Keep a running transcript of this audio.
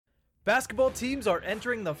Basketball teams are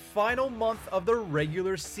entering the final month of the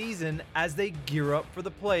regular season as they gear up for the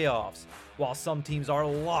playoffs. While some teams are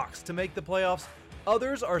locks to make the playoffs,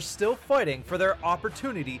 others are still fighting for their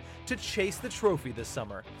opportunity to chase the trophy this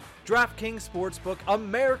summer. DraftKings Sportsbook,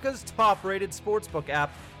 America's top-rated sportsbook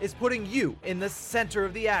app, is putting you in the center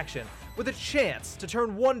of the action with a chance to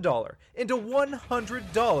turn $1 into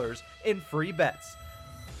 $100 in free bets.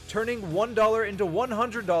 Turning $1 into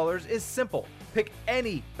 $100 is simple. Pick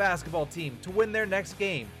any basketball team to win their next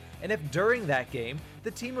game, and if during that game,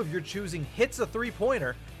 the team of your choosing hits a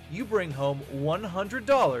three-pointer, you bring home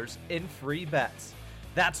 $100 in free bets.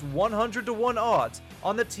 That's 100 to 1 odds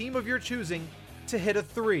on the team of your choosing to hit a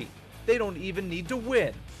three. They don't even need to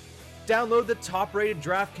win. Download the top-rated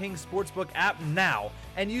DraftKings Sportsbook app now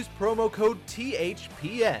and use promo code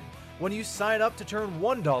THPN when you sign up to turn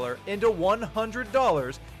 $1 into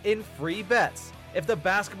 $100 in free bets if the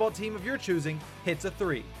basketball team of your choosing hits a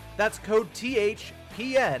three. That's code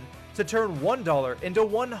THPN to turn $1 into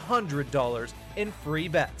 $100 in free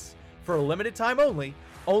bets. For a limited time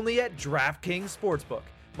only at DraftKings Sportsbook.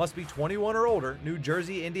 Must be 21 or older, New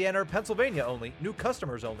Jersey, Indiana, or Pennsylvania only, new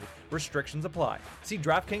customers only. Restrictions apply. See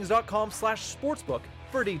DraftKings.com/sportsbook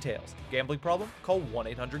for details. Gambling problem? Call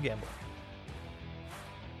 1-800-GAMBLER.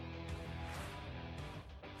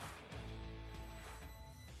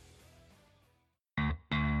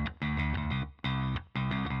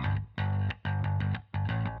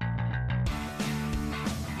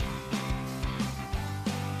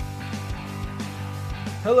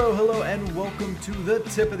 Hello, and welcome to the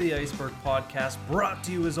Tip of the Iceberg podcast, brought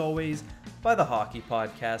to you as always by the Hockey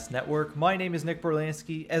Podcast Network. My name is Nick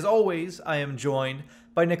Berlansky. As always, I am joined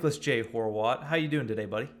by Nicholas J. Horwat. How you doing today,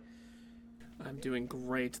 buddy? I'm doing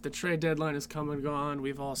great. The trade deadline is come and gone.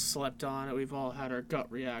 We've all slept on it. We've all had our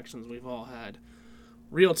gut reactions. We've all had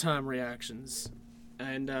real-time reactions.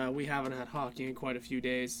 And we haven't had hockey in quite a few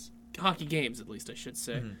days. Hockey games, at least, I should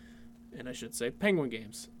say. And I should say Penguin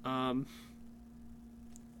games.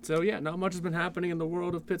 So, yeah, not much has been happening in the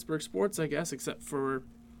world of Pittsburgh sports, I guess, except for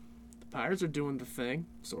the Pirates are doing the thing,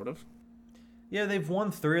 sort of. Yeah, they've won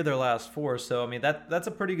 3 of their last 4, so, I mean, that's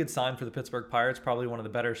a pretty good sign for the Pittsburgh Pirates, probably one of the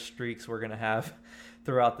better streaks we're going to have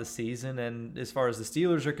throughout the season. And as far as the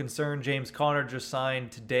Steelers are concerned, James Conner just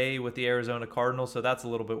signed today with the Arizona Cardinals, so that's a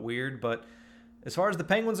little bit weird. But as far as the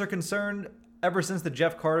Penguins are concerned, ever since the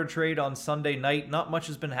Jeff Carter trade on Sunday night, not much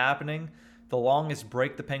has been happening. The longest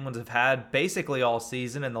break the Penguins have had basically all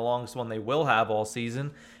season, and the longest one they will have all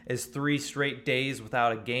season, is 3 straight days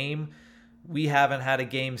without a game. We haven't had a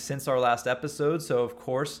game since our last episode, so of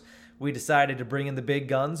course we decided to bring in the big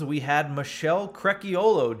guns. We had Michelle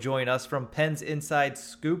Crecchiolo join us from Penn's Inside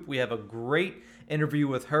Scoop. We have a great interview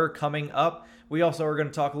with her coming up. We also are going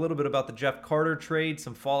to talk a little bit about the Jeff Carter trade,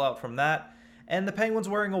 some fallout from that, and the Penguins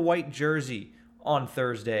wearing a white jersey on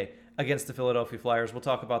Thursday against the Philadelphia Flyers. We'll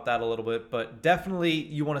talk about that a little bit, but definitely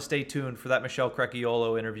you want to stay tuned for that Michelle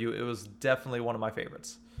Crecchiolo interview. It was definitely one of my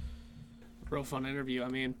favorites. Real fun interview. I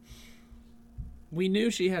mean, we knew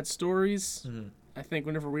she had stories. I think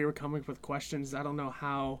whenever we were coming up with questions, I don't know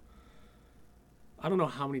how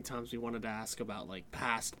many times we wanted to ask about like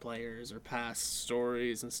past players or past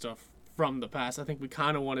stories and stuff from the past. I think we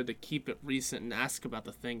kind of wanted to keep it recent and ask about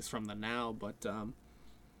the things from the now, but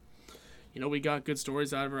we got good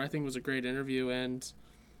stories out of her. I think it was a great interview, and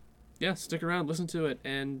yeah, stick around, listen to it,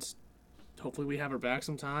 and hopefully we have her back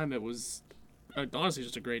sometime. It was honestly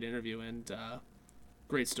just a great interview and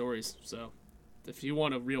great stories. So if you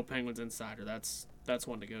want a real Penguins insider, that's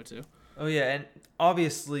one to go to. Oh yeah, and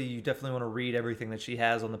obviously you definitely want to read everything that she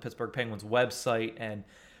has on the Pittsburgh Penguins website, and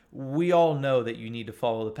we all know that you need to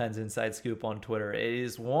follow the Pens Inside Scoop on Twitter. It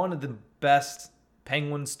is one of the best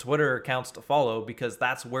Penguins Twitter accounts to follow because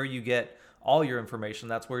that's where you get all your information.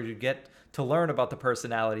 That's where you get to learn about the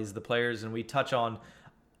personalities of the players, and we touch on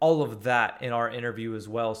all of that in our interview as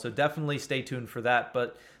well. So definitely stay tuned for that.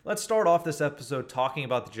 But let's start off this episode talking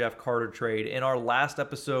about the Jeff Carter trade. In our last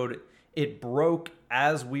episode, it broke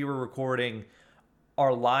as we were recording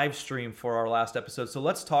our live stream for our last episode. So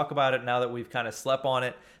let's talk about it now that we've kind of slept on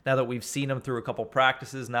it, now that we've seen him through a couple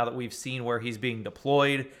practices, now that we've seen where he's being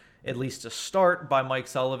deployed, at least to start, by Mike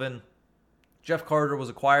Sullivan. Jeff Carter was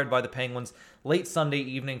acquired by the Penguins late Sunday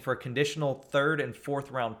evening for conditional 3rd and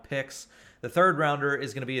 4th round picks. The 3rd rounder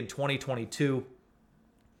is going to be in 2022.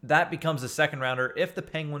 That becomes the 2nd rounder if the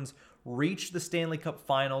Penguins reach the Stanley Cup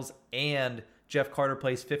Finals and Jeff Carter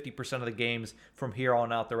plays 50% of the games from here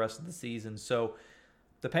on out the rest of the season. So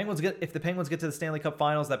if the Penguins get to the Stanley Cup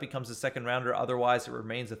Finals, that becomes the 2nd rounder. Otherwise, it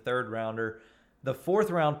remains a 3rd rounder. The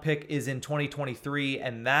 4th-round pick is in 2023,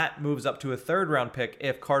 and that moves up to a 3rd-round pick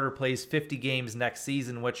if Carter plays 50 games next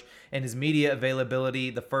season, which in his media availability,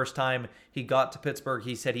 the first time he got to Pittsburgh,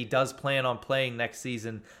 he said he does plan on playing next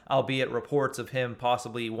season, albeit reports of him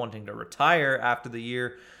possibly wanting to retire after the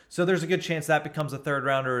year. So there's a good chance that becomes a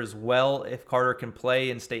 3rd-rounder as well if Carter can play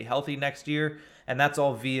and stay healthy next year, and that's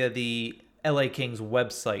all via the LA Kings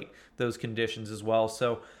website, those conditions as well.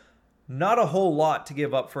 So not a whole lot to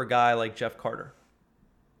give up for a guy like Jeff Carter.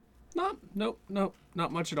 Nope,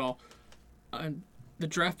 not much at all. The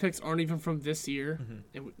draft picks aren't even from this year,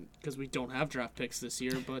 because we don't have draft picks this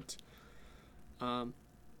year. But,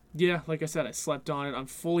 yeah, like I said, I slept on it. I'm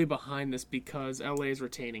fully behind this because LA is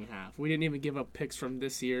retaining half. We didn't even give up picks from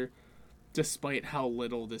this year, despite how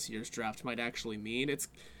little this year's draft might actually mean. It's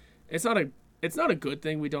not a good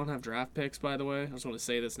thing we don't have draft picks, by the way. I just want to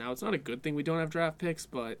say this now. It's not a good thing we don't have draft picks,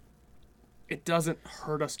 but it doesn't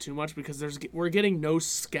hurt us too much because we're getting no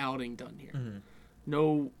scouting done here.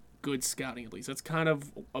 No good scouting, at least. That's kind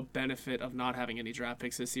of a benefit of not having any draft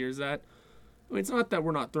picks this year, is that, I mean, it's not that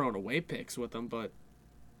we're not throwing away picks with them, but,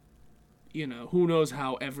 you know, who knows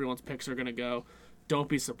how everyone's picks are going to go. Don't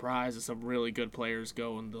be surprised if some really good players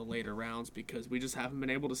go in the later rounds because we just haven't been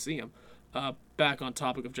able to see them. Back on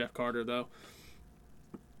topic of Jeff Carter, though.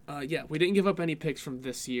 Yeah, we didn't give up any picks from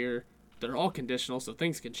this year. They're all conditional, so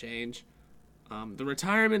things can change. The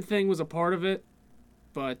retirement thing was a part of it,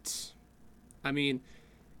 but, I mean,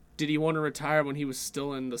 did he want to retire when he was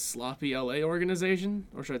still in the sloppy LA organization?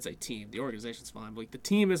 Or should I say team? The organization's fine, but like, the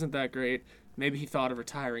team isn't that great. Maybe he thought of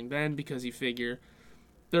retiring then because he figured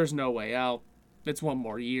there's no way out. It's one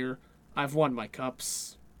more year. I've won my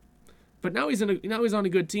cups. But now he's on a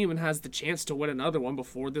good team and has the chance to win another one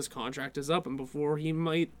before this contract is up and before he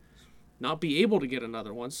might not be able to get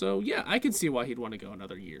another one. So, yeah, I can see why he'd want to go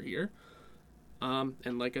another year here.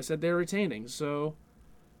 And like I said, they're retaining. So,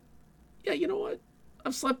 yeah, you know what?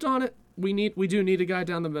 I've slept on it. We do need a guy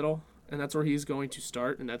down the middle, and that's where he's going to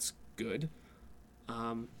start, and that's good.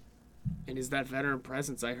 And is that veteran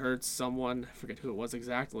presence? I heard someone, I forget who it was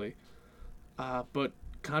exactly, but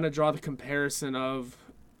kind of draw the comparison of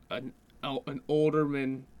an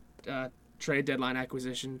Olderman trade deadline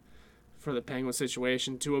acquisition for the Penguins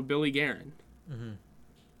situation to a Billy Guerin.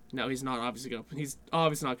 Now he's obviously not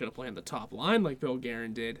going to play on the top line like Bill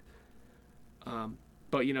Guerin did.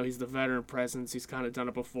 But, you know, he's the veteran presence. He's kind of done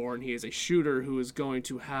it before, and he is a shooter who is going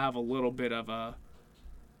to have a little bit of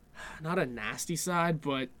not a nasty side,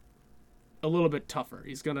 but a little bit tougher.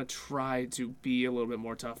 He's going to try to be a little bit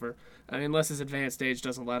more tougher. I mean, unless his advanced age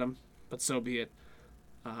doesn't let him, but so be it.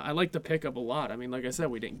 I like the pickup a lot. I mean, like I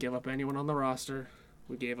said, we didn't give up anyone on the roster.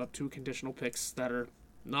 We gave up 2 conditional picks that are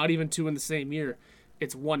not even 2 in the same year.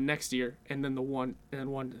 It's 1 next year, and then one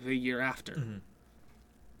the year after.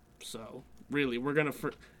 So, really, we're going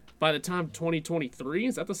to... By the time 2023,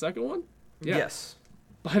 is that the second one? Yeah. Yes.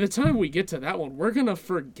 By the time we get to that one, we're going to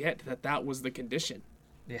forget that was the condition.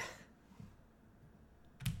 Yeah.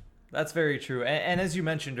 That's very true. And as you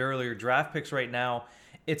mentioned earlier, draft picks right now,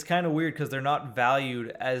 it's kind of weird because they're not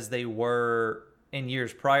valued as they were in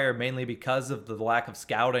years prior, mainly because of the lack of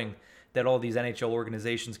scouting that all these NHL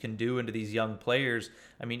organizations can do into these young players.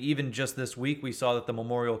 I mean, even just this week, we saw that the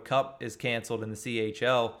Memorial Cup is canceled in the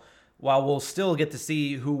CHL. While we'll still get to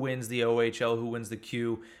see who wins the OHL, who wins the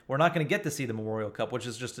Q, we're not going to get to see the Memorial Cup, which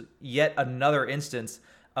is just yet another instance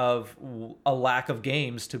of a lack of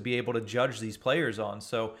games to be able to judge these players on.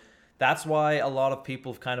 So that's why a lot of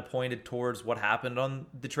people have kind of pointed towards what happened on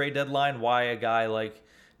the trade deadline, why a guy like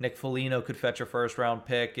Nick Foligno could fetch a first-round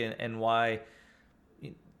pick, and why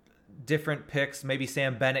different picks, maybe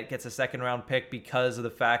Sam Bennett gets a second-round pick because of the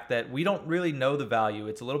fact that we don't really know the value.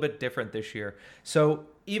 It's a little bit different this year. So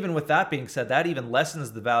even with that being said, that even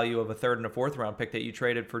lessens the value of a 3rd and a 4th-round pick that you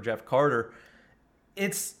traded for Jeff Carter.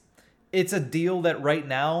 It's a deal that right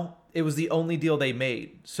now, it was the only deal they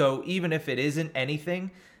made. So even if it isn't anything,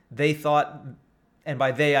 they thought, and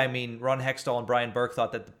by they I mean Ron Hextall and Brian Burke,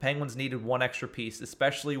 thought that the Penguins needed one extra piece,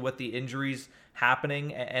 especially with the injuries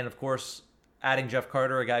happening, and of course adding Jeff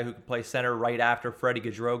Carter, a guy who can play center right after Freddie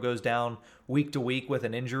Gaudreau goes down week to week with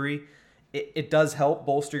an injury. It does help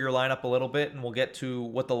bolster your lineup a little bit, and we'll get to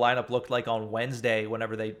what the lineup looked like on Wednesday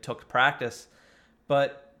whenever they took practice.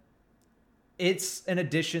 But it's an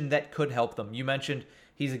addition that could help them. You mentioned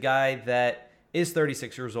he's a guy that is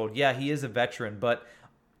 36 years old. Yeah, he is a veteran, but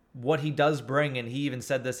what he does bring, and he even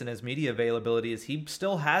said this in his media availability, is he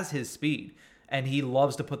still has his speed, and he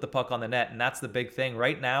loves to put the puck on the net, and that's the big thing.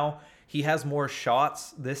 Right now, he has more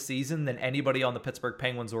shots this season than anybody on the Pittsburgh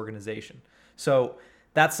Penguins organization. So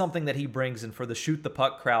that's something that he brings. And for the shoot the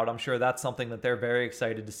puck crowd, I'm sure that's something that they're very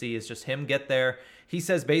excited to see, is just him get there. He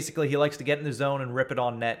says basically he likes to get in the zone and rip it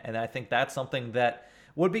on net. And I think that's something that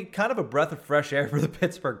would be kind of a breath of fresh air for the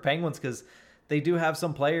Pittsburgh Penguins, because they do have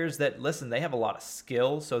some players that, listen, they have a lot of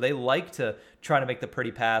skill, so they like to try to make the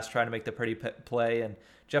pretty pass, try to make the pretty play. And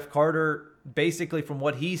Jeff Carter, basically from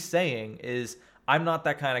what he's saying, is I'm not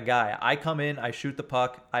that kind of guy. I come in, I shoot the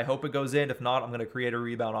puck, I hope it goes in. If not, I'm going to create a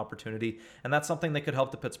rebound opportunity. And that's something that could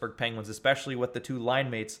help the Pittsburgh Penguins, especially with the two line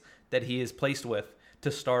mates that he is placed with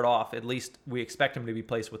to start off. At least we expect him to be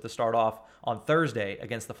placed with to start off on Thursday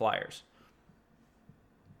against the Flyers.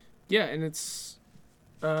 Yeah, and it's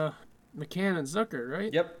McCann and Zucker,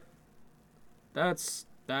 right? Yep. That's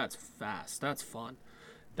fast. That's fun.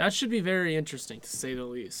 That should be very interesting, to say the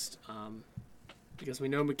least. Because we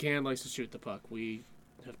know McCann likes to shoot the puck. We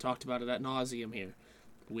have talked about it ad nauseum here.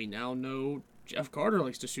 We now know Jeff Carter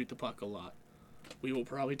likes to shoot the puck a lot. We will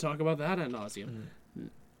probably talk about that ad nauseum.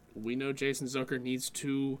 We know Jason Zucker needs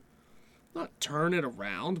to not turn it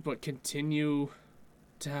around, but continue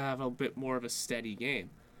to have a bit more of a steady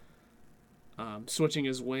game. Switching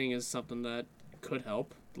his wing is something that could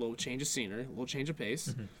help. A little change of scenery, a little change of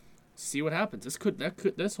pace. See what happens.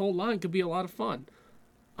 This whole line could be a lot of fun.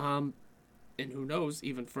 And who knows,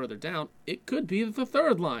 even further down, it could be the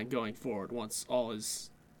third line going forward once once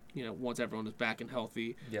everyone is back and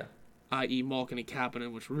healthy. Yeah. I.e. Malkin and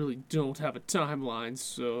Kapanen, which really don't have a timeline,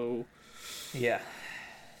 so... Yeah.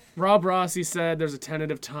 Rob Rossi said there's a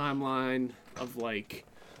tentative timeline of, I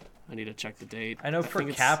need to check the date. I know for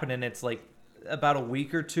Kapanen, it's about a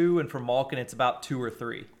week or two, and for Malkin, it's about 2 or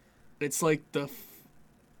 3. It's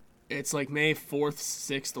it's May 4th,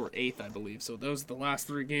 6th, or 8th, I believe. So those are the last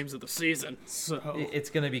 3 games of the season. So it's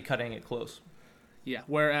going to be cutting it close. Yeah,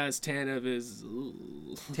 whereas Tanev is...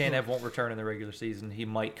 Tanev won't return in the regular season. He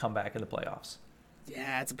might come back in the playoffs.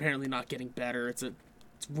 Yeah, it's apparently not getting better. It's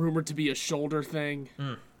rumored to be a shoulder thing.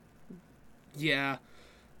 Yeah.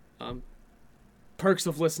 Perks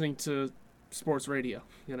of listening to sports radio,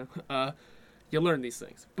 you learn these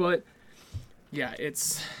things. But, yeah,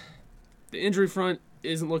 the injury front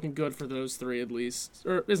isn't looking good for those 3 at least,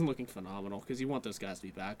 or isn't looking phenomenal, because you want those guys to be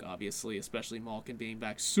back, obviously, especially Malkin being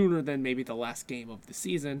back sooner than maybe the last game of the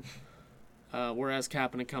season. Whereas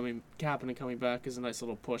Kapanen coming back is a nice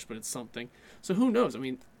little push, but it's something. So who knows? I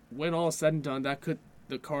mean, when all is said and done,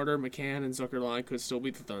 the Carter, McCann, and Zucker line could still be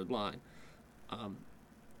the third line.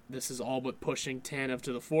 This is all but pushing Tanev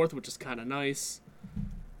to the 4th, which is kind of nice,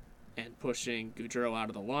 and pushing Gaudreau out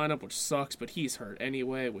of the lineup, which sucks, but he's hurt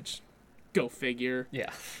anyway, which... Go figure. Yeah.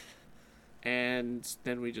 And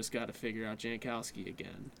then we just got to figure out Jankowski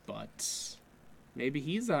again. But maybe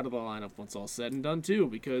he's out of the lineup once all said and done too,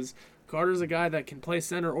 because Carter's a guy that can play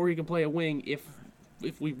center or he can play a wing if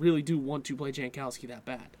we really do want to play Jankowski that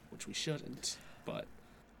bad, which we shouldn't. But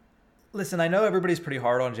listen, I know everybody's pretty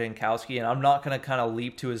hard on Jankowski, and I'm not going to kind of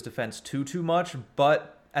leap to his defense too much,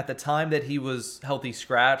 but at the time that he was healthy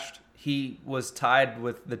scratched, he was tied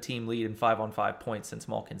with the team lead in 5-on-5 points since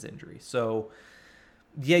Malkin's injury. So,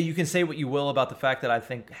 yeah, you can say what you will about the fact that I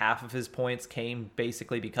think half of his points came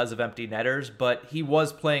basically because of empty netters, but he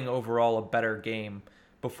was playing overall a better game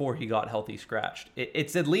before he got healthy scratched.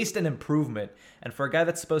 It's at least an improvement, and for a guy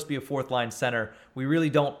that's supposed to be a fourth-line center, we really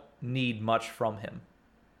don't need much from him.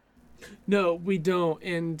 No, we don't,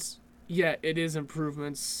 and yeah, it is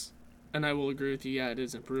improvements. And I will agree with you, yeah, it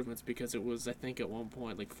is improvements, because it was, I think, at one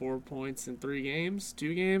point, 4 points in 3 games,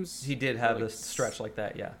 2 games. He did have a stretch like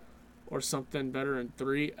that, yeah. Or something better in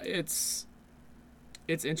 3. It's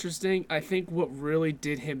interesting. I think what really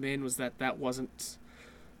did him in was that wasn't...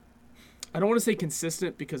 I don't want to say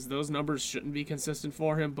consistent, because those numbers shouldn't be consistent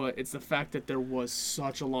for him, but it's the fact that there was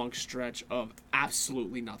such a long stretch of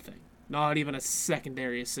absolutely nothing. Not even a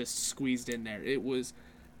secondary assist squeezed in there. It was...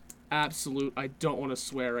 absolute, I don't want to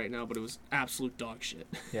swear right now, but it was absolute dog shit.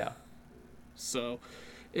 Yeah. So,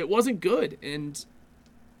 it wasn't good, and,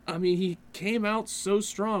 I mean, he came out so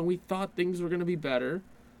strong, we thought things were going to be better.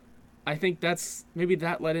 I think maybe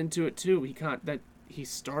that led into it, too. He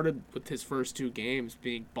started with his first 2 games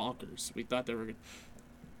being bonkers. We thought they were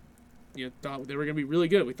going to be really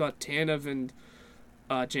good. We thought Tanev and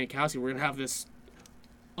Jankowski were going to have this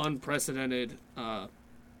unprecedented,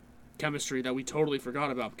 chemistry that we totally forgot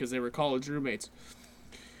about because they were college roommates.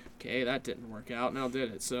 Okay, that didn't work out, now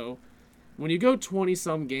did it? So when you go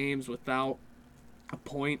 20-some games without a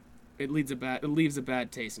point, it leaves a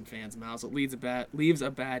bad taste in fans' mouths. It leaves a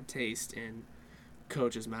bad taste in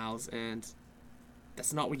coaches' mouths, and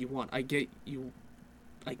that's not what you want. I get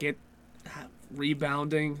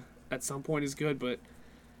rebounding at some point is good, but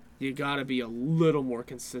you got to be a little more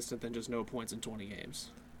consistent than just no points in 20 games.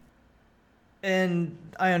 And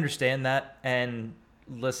I understand that. And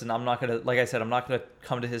listen, I'm not going to, like I said, I'm not going to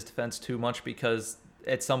come to his defense too much because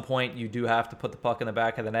at some point you do have to put the puck in the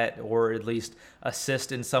back of the net or at least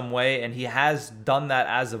assist in some way. And he has done that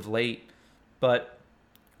as of late, but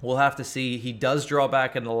we'll have to see. He does draw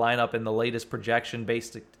back in the lineup in the latest projection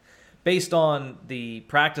based on the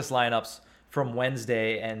practice lineups from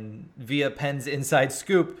Wednesday and via Penn's inside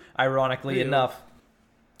scoop, ironically enough.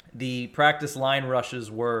 The practice line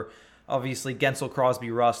rushes were obviously Gensel,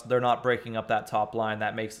 Crosby, Rust. They're not breaking up that top line.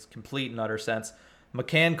 That makes complete and utter sense.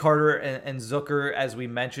 McCann, Carter, and Zucker, as we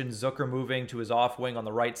mentioned, Zucker moving to his off wing on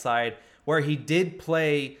the right side, where he did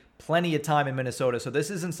play plenty of time in Minnesota. So this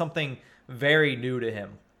isn't something very new to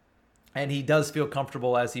him. And he does feel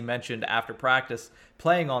comfortable, as he mentioned, after practice,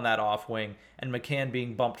 playing on that off wing, and McCann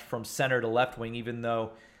being bumped from center to left wing, even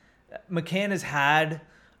though McCann has had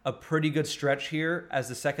a pretty good stretch here as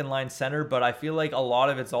the second line center, but I feel like a lot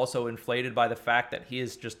of it's also inflated by the fact that he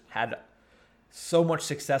has just had so much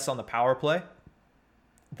success on the power play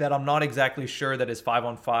that I'm not exactly sure that his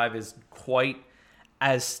 5-on-5 is quite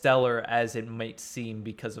as stellar as it might seem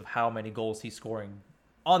because of how many goals he's scoring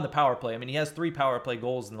on the power play. I mean, he has 3 power play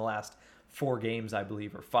goals in the last 4 games, I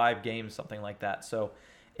believe, or 5 games, something like that. So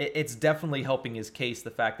it's definitely helping his case, the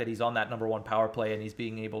fact that he's on that number 1 power play and he's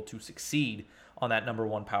being able to succeed on that number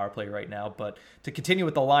 1 power play right now. But to continue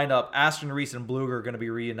with the lineup, Aston Reese and Bluger are going to be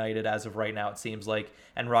reunited as of right now, it seems like,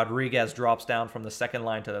 and Rodriguez drops down from the second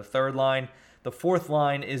line to the third line. The fourth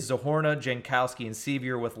line is Zohorna, Jankowski, and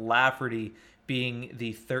Sevier, with Lafferty being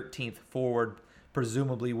the 13th forward,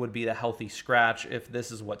 presumably would be the healthy scratch if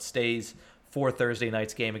this is what stays for Thursday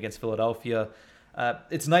night's game against Philadelphia.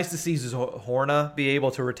 It's nice to see Zohorna be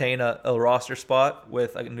able to retain a roster spot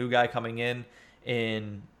with a new guy coming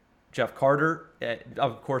in Jeff Carter.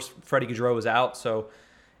 Of course, Freddie Gaudreau is out, so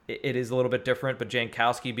it is a little bit different, but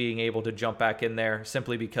Jankowski being able to jump back in there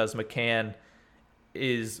simply because McCann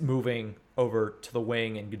is moving over to the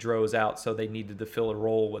wing and Gaudreau is out, so they needed to fill a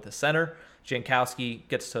role with a center. Jankowski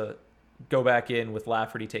gets to go back in with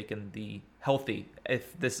Lafferty taking the healthy,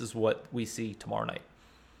 if this is what we see tomorrow night.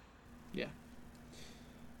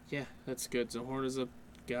 Yeah, that's good. Zohorna's a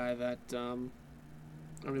guy that,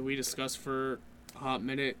 we discussed for a hot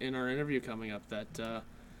minute in our interview coming up that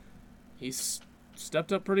he's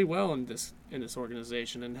stepped up pretty well in this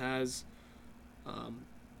organization and has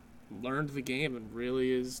learned the game and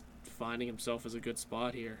really is finding himself as a good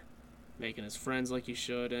spot here, making his friends like he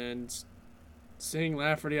should, and seeing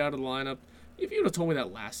Lafferty out of the lineup. If you would have told me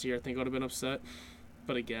that last year, I think I would have been upset.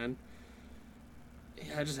 But again,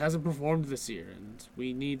 it just hasn't performed this year, and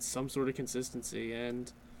we need some sort of consistency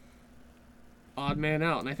and odd man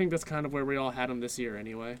out. And I think that's kind of where we all had him this year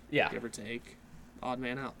anyway. Yeah. Give or take. Odd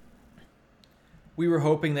man out. We were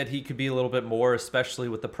hoping that he could be a little bit more, especially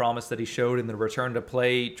with the promise that he showed in the return to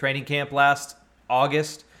play training camp last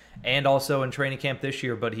August and also in training camp this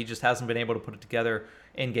year, but he just hasn't been able to put it together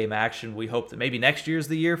in-game action. We hope that maybe next year's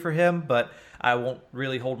the year for him, but I won't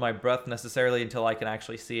really hold my breath necessarily until I can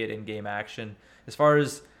actually see it in game action. As far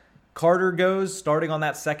as Carter goes, starting on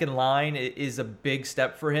that second line, it is a big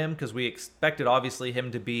step for him because we expected obviously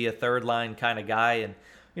him to be a third line kind of guy, and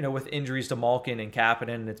with injuries to Malkin and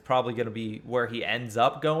Kapanen, it's probably going to be where he ends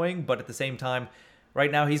up going. But at the same time,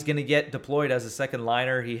 right now he's going to get deployed as a second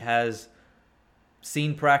liner. He has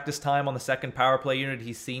seen practice time on the second power play unit.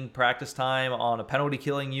 He's seen practice time on a penalty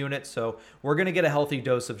killing unit. So we're going to get a healthy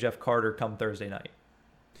dose of Jeff Carter come Thursday night.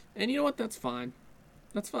 And you know what? That's fine.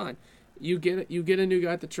 That's fine. You get a new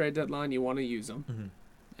guy at the trade deadline. You want to use him,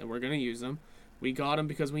 and we're going to use him. We got him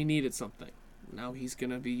because we needed something. Now he's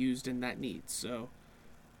going to be used in that need. So,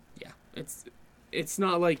 yeah, it's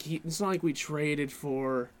not like we traded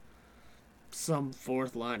for some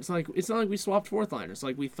fourth line. It's not like we swapped fourth liners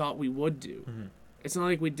like we thought we would do. It's not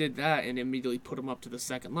like we did that and immediately put him up to the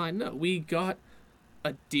second line. No, we got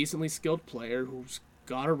a decently skilled player who's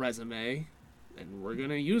got a resume, and we're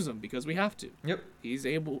gonna use him because we have to. Yep.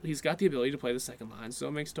 He's got the ability to play the second line, so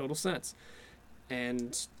it makes total sense.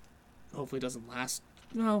 And hopefully it doesn't last.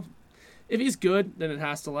 Well, if he's good, then it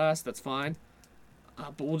has to last. That's fine.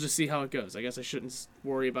 But we'll just see how it goes. I guess I shouldn't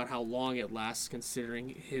worry about how long it lasts, considering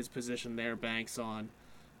his position there banks on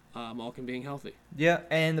Malkin being healthy. Yeah,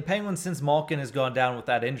 and the Penguins, since Malkin has gone down with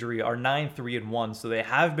that injury, are 9-3-1, so they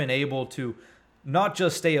have been able to not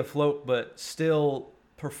just stay afloat, but still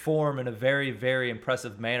perform in a very, very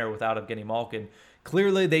impressive manner without Evgeny Malkin.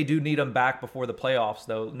 Clearly, they do need him back before the playoffs,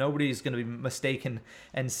 though. Nobody's going to be mistaken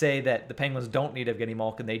and say that the Penguins don't need Evgeny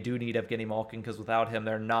Malkin. They do need Evgeny Malkin because without him,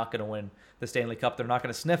 they're not going to win the Stanley Cup. They're not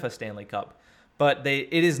going to sniff a Stanley Cup. But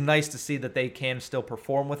it is nice to see that they can still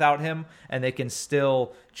perform without him, and they can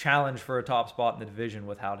still challenge for a top spot in the division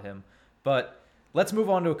without him. But let's move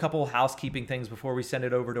on to a couple housekeeping things before we send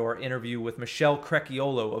it over to our interview with Michelle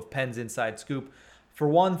Crecchiolo of Penn's Inside Scoop. For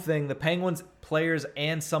one thing, the Penguins players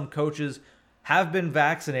and some coaches have been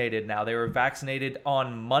vaccinated now. They were vaccinated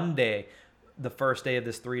on Monday, the first day of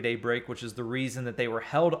this 3-day break, which is the reason that they were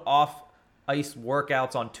held off ice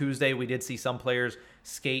workouts on Tuesday. We did see some players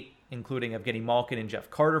skate, including Evgeny Malkin and Jeff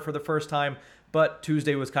Carter for the first time, but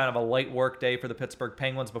Tuesday was kind of a light work day for the Pittsburgh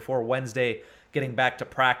Penguins before Wednesday getting back to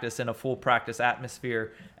practice in a full practice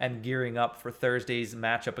atmosphere and gearing up for Thursday's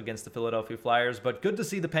matchup against the Philadelphia Flyers. But good to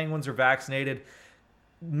see the Penguins are vaccinated.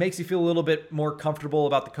 Makes you feel a little bit more comfortable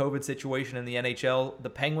about the COVID situation in the NHL. The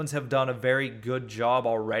Penguins have done a very good job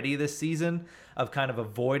already this season of kind of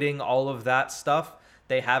avoiding all of that stuff.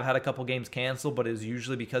 They have had a couple games canceled, but it is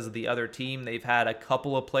usually because of the other team. They've had a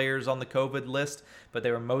couple of players on the COVID list, but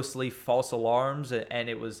they were mostly false alarms, and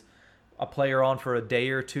it was a player on for a day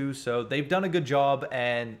or two. So they've done a good job,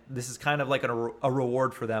 and this is kind of like a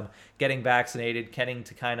reward for them, getting vaccinated, getting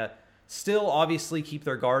to kind of still obviously keep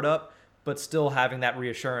their guard up, but still having that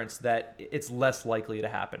reassurance that it's less likely to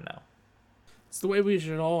happen now. It's the way we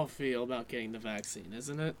should all feel about getting the vaccine,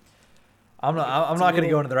 isn't it? I'm not going to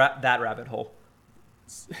go into that rabbit hole.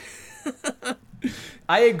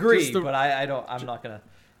 I agree, but I'm not going to.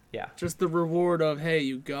 Yeah. Just the reward of, hey,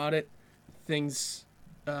 you got it. Things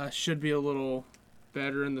should be a little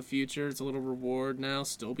better in the future. It's a little reward now.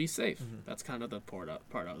 Still be safe. Mm-hmm. That's kind of the part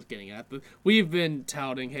I was getting at. We've been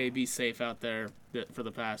touting, hey, be safe out there for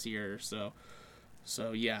the past year or so.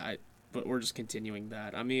 So, yeah, but we're just continuing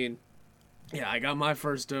that. I mean, yeah, I got my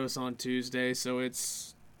first dose on Tuesday, so it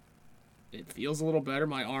feels a little better.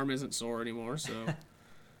 My arm isn't sore anymore, so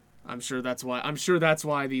I'm sure that's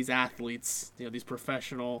why these athletes, these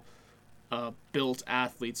professional built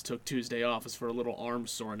athletes took Tuesday off, is for a little arm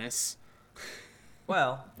soreness.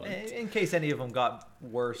 Well, in case any of them got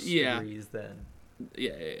worse degrees, then...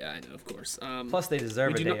 Yeah, I know, of course. Plus, they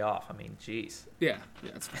deserve a day off. I mean, jeez. Yeah,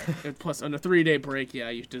 that's fine. Plus, on a 3-day break, yeah,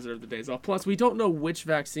 you deserve the days off. Plus, we don't know which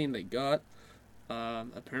vaccine they got.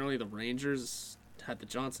 Apparently, the Rangers had the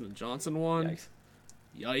Johnson & Johnson one.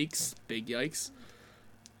 Yikes. Big yikes.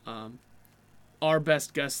 Our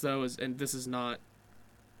best guess, though, is, and this is not...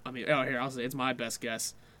 I'll say it's my best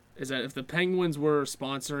guess, is that if the Penguins were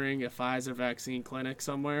sponsoring a Pfizer vaccine clinic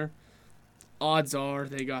somewhere, odds are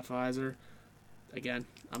they got Pfizer. Again,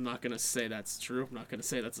 I'm not going to say that's true. I'm not going to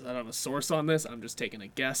say that I have a source on this. I'm just taking a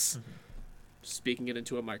guess, just speaking it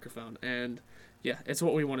into a microphone. And, yeah, it's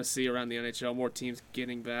what we want to see around the NHL, more teams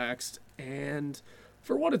getting vaxxed. And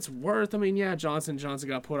for what it's worth, Johnson & Johnson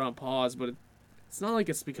got put on pause, but it's not like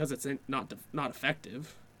it's because it's not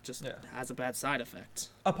effective. Just has a bad side effect.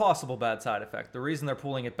 A possible bad side effect. The reason they're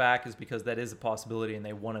pulling it back is because that is a possibility, and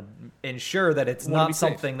they want to ensure that it's not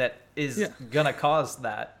something that is going to cause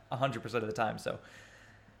that 100% of the time. So,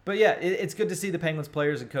 but yeah, it's good to see the Penguins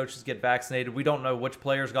players and coaches get vaccinated. We don't know which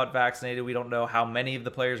players got vaccinated. We don't know how many of the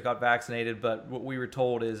players got vaccinated, but what we were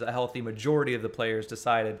told is a healthy majority of the players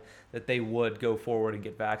decided that they would go forward and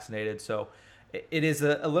get vaccinated. So it is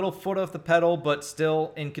a little foot off the pedal, but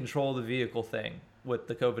still in control of the vehicle thing with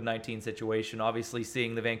the COVID-19 situation. Obviously,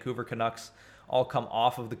 seeing the Vancouver Canucks all come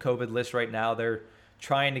off of the COVID list right now, they're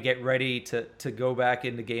trying to get ready to go back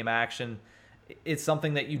into game action. It's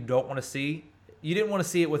something that you don't want to see. You didn't want to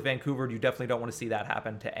see it with Vancouver. You definitely don't want to see that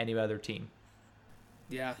happen to any other team.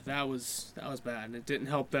 Yeah, that was bad. And it didn't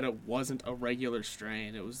help that it wasn't a regular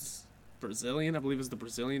strain. It was Brazilian. I believe it was the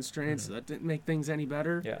Brazilian strain, so that didn't make things any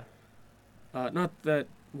better. Yeah. Not that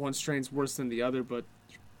one strain's worse than the other, but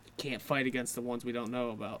can't fight against the ones we don't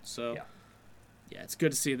know about. So, yeah, it's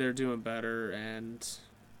good to see they're doing better, and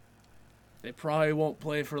they probably won't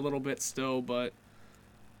play for a little bit still, but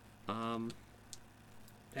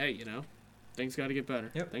hey, things got to get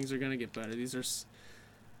better. Yep. Things are going to get better. These are just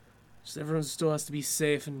everyone still has to be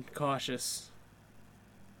safe and cautious.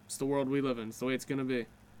 It's the world we live in. It's the way it's going to be.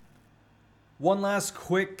 One last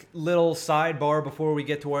quick little sidebar before we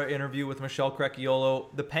get to our interview with Michelle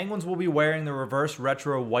Crecchiolo. The Penguins will be wearing the reverse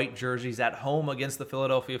retro white jerseys at home against the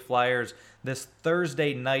Philadelphia Flyers this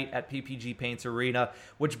Thursday night at PPG Paints Arena,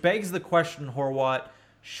 which begs the question, Horwat,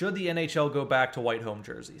 should the NHL go back to white home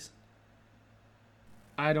jerseys?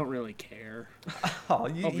 I don't really care. Oh,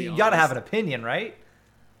 you got to have an opinion, right?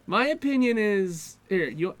 My opinion is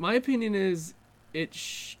there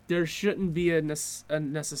shouldn't be a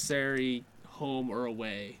necessary home or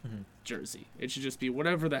away jersey. It should just be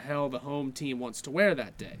whatever the hell the home team wants to wear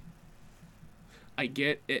that day. I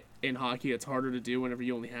get it in hockey. It's harder to do whenever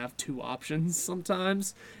you only have two options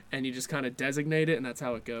sometimes, and you just kind of designate it, and that's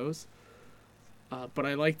how it goes. But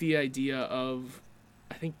I like the idea of,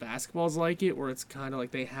 I think basketball's like it, where it's kind of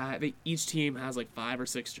like each team has like 5 or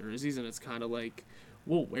 6 jerseys, and it's kind of like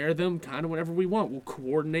we'll wear them kind of whenever we want. We'll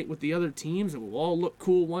coordinate with the other teams, and we'll all look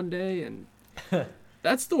cool one day, and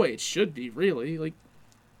that's the way it should be, really. Like,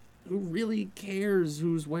 who really cares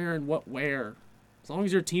who's wearing what where? As long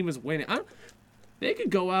as your team is winning. They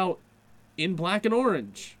could go out in black and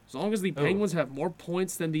orange. As long as the Penguins have more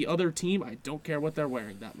points than the other team, I don't care what they're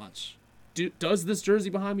wearing that much. Does this jersey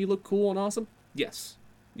behind me look cool and awesome? Yes.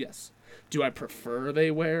 Yes. Do I prefer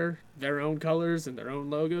they wear their own colors and their own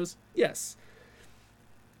logos? Yes.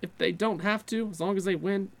 If they don't have to, as long as they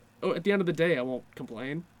win, at the end of the day, I won't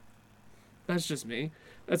complain. That's just me.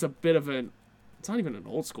 That's a bit of it's not even an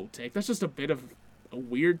old school take. That's just a bit of a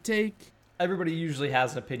weird take. Everybody usually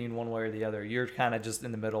has an opinion one way or the other. You're kind of just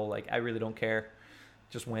in the middle, like, I really don't care.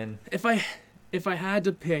 Just win. If I had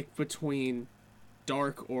to pick between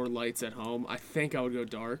dark or lights at home, I think I would go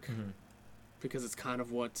dark. Mm-hmm. Because it's kind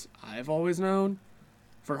of what I've always known.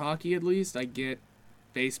 For hockey, at least. I get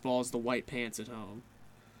baseball's the white pants at home.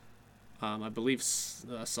 I believe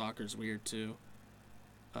soccer's weird, too.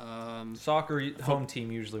 Soccer, home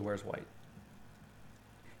team usually wears white.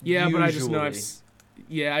 Yeah, usually. But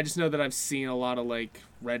I just know that I've seen a lot of, like,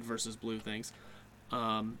 red versus blue things.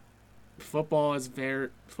 Football's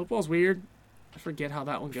weird. I forget how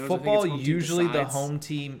that one goes. Football, usually the home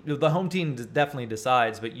team definitely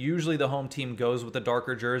decides, but usually the home team goes with the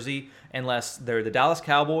darker jersey unless they're the Dallas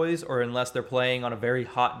Cowboys or unless they're playing on a very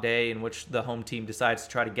hot day in which the home team decides to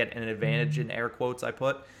try to get an advantage, in air quotes I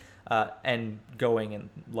put, and going in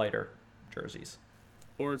lighter jerseys.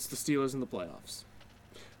 Or it's the Steelers in the playoffs.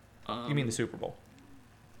 You mean the Super Bowl?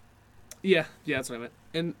 Yeah, that's what I meant.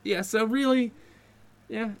 And yeah, so really...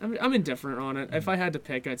 Yeah, I'm indifferent on it. If I had to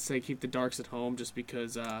pick, I'd say keep the darks at home just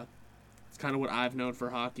because it's kind of what I've known for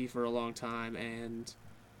hockey for a long time. And,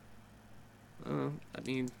 I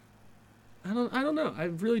don't know. I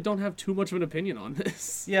really don't have too much of an opinion on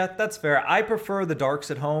this. Yeah, that's fair. I prefer the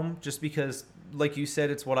darks at home just because, like you said,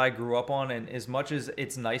 it's what I grew up on. And as much as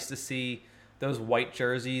it's nice to see those white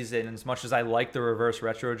jerseys, and as much as I like the reverse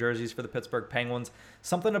retro jerseys for the Pittsburgh Penguins,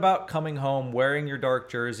 something about coming home, wearing your dark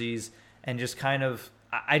jerseys, and just kind of...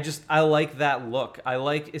 I like that look. I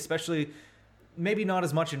like, especially, maybe not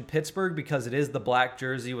as much in Pittsburgh because it is the black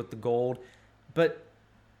jersey with the gold, but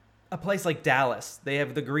a place like Dallas, they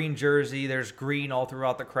have the green jersey. There's green all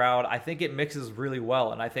throughout the crowd. I think it mixes really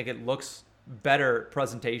well, and I think it looks better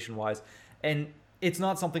presentation-wise. And it's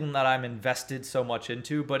not something that I'm invested so much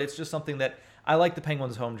into, but it's just something that I like the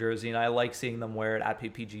Penguins home jersey, and I like seeing them wear it at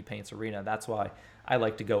PPG Paints Arena. That's why I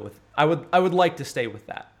like to go with. I would like to stay with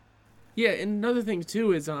that. Yeah, and another thing,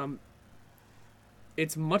 too, is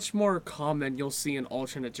it's much more common you'll see an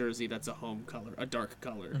alternate jersey that's a home color, a dark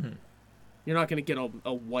color. Mm-hmm. You're not going to get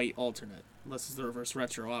a white alternate, unless it's the reverse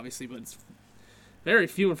retro, obviously, but it's very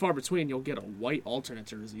few and far between you'll get a white alternate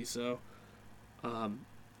jersey. So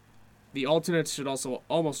the alternates should also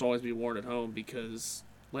almost always be worn at home because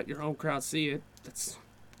let your home crowd see it. That's,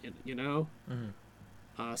 you know?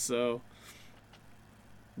 Mm-hmm. So...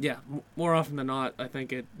 Yeah, more often than not, I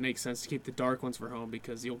think it makes sense to keep the dark ones for home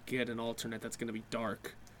because you'll get an alternate that's going to be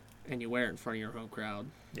dark, and you wear it in front of your home crowd.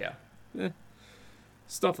 Yeah.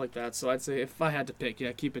 Stuff like that. So I'd say if I had to pick,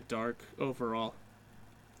 keep it dark overall.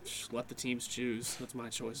 Just let the teams choose. That's my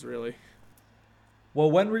choice, really. Well,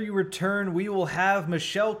 when we return, we will have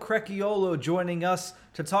Michelle Crecchiolo joining us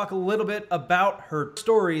to talk a little bit about her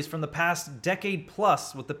stories from the past decade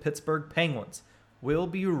plus with the Pittsburgh Penguins. We'll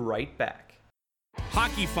be right back.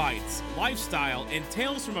 Hockey fights, lifestyle, and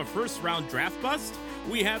tales from a first-round draft bust?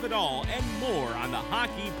 We have it all and more on the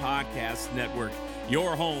Hockey Podcast Network,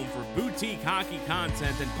 your home for boutique hockey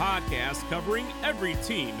content and podcasts covering every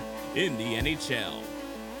team in the NHL.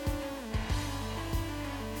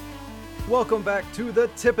 Welcome back to the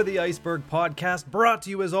Tip of the Iceberg podcast, brought to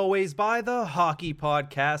you as always by the Hockey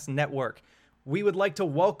Podcast Network. We would like to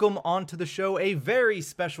welcome onto the show a very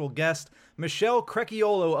special guest, Michelle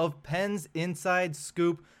Crecchiolo of Pens Inside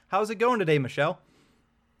Scoop. How's it going today, Michelle?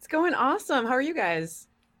 It's going awesome. How are you guys?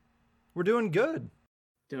 We're doing good.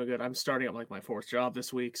 Doing good. I'm starting up like my 4th job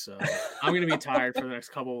this week, so I'm gonna be tired for the next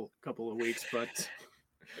couple of weeks. But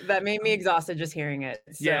that made me exhausted just hearing it.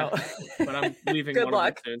 So. Yeah, but I'm leaving Good one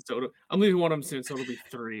luck. of them soon. I'm leaving one of them soon, so it'll be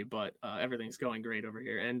 3. But everything's going great over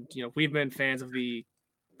here, and we've been fans of the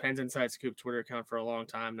Pens Inside Scoop Twitter account for a long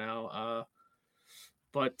time now.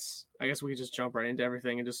 But I guess we could just jump right into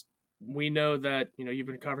everything and we know that, you've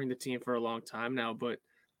been covering the team for a long time now, but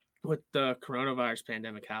with the coronavirus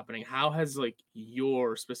pandemic happening, how has like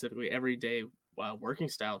your specifically everyday working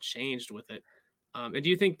style changed with it? And do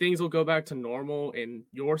you think things will go back to normal in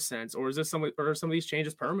your sense, or is this some or are some of these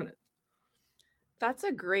changes permanent? That's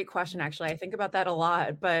a great question, actually. I think about that a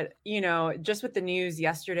lot. But, just with the news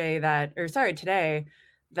yesterday today,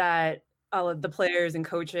 that the players and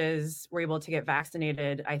coaches were able to get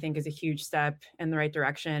vaccinated, I think is a huge step in the right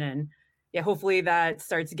direction. And yeah, hopefully that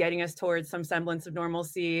starts getting us towards some semblance of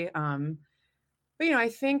normalcy. But I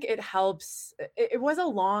think it helps. It was a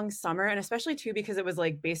long summer, and especially too because it was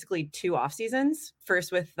like basically 2 off seasons.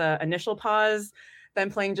 First with the initial pause, then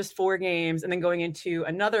playing just 4 games, and then going into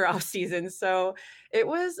another off season. So it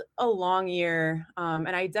was a long year,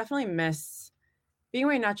 and I definitely miss being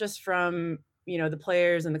away not just from the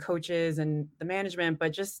players and the coaches and the management,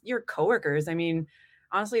 but just your coworkers. I mean,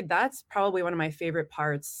 honestly, that's probably one of my favorite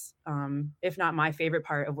parts, if not my favorite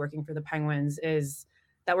part of working for the Penguins is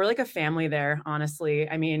that we're like a family there, honestly.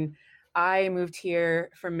 I mean, I moved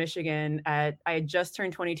here from Michigan I had just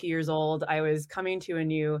turned 22 years old. I was coming to a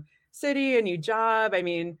new city, a new job. I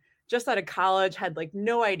mean, just out of college, had like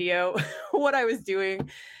no idea what I was doing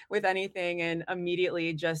with anything. And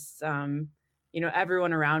immediately just,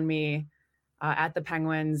 everyone around me at the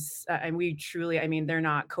Penguins, and we truly, I mean, they're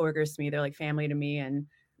not coworkers to me. They're like family to me and,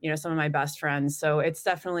 some of my best friends. So it's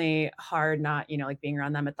definitely hard not, like being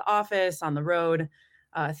around them at the office, on the road,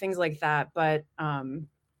 things like that. But,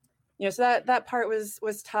 so that part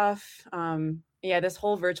was tough. Yeah, this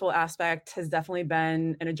whole virtual aspect has definitely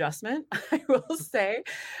been an adjustment, I will say.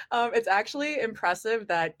 It's actually impressive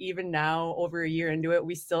that even now, over a year into it,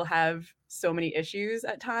 we still have so many issues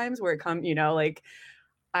at times where it comes, like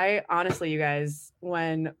I honestly, you guys,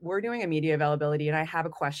 when we're doing a media availability and I have a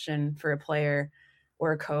question for a player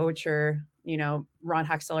or a coach or, Ron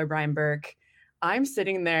Hextall or Brian Burke, I'm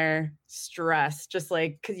sitting there stressed, just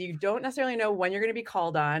like, because you don't necessarily know when you're going to be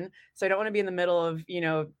called on. So I don't want to be in the middle of,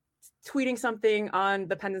 tweeting something on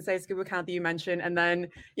the Penn Inside Scoop account that you mentioned, and then,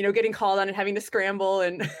 getting called on and having to scramble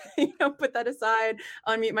and, put that aside,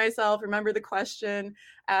 unmute myself, remember the question,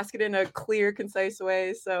 ask it in a clear, concise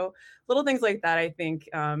way. So little things like that, I think,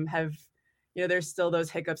 have, there's still those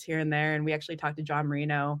hiccups here and there. And we actually talked to John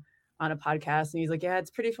Marino on a podcast and he's like, yeah, it's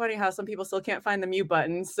pretty funny how some people still can't find the mute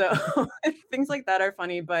button. So things like that are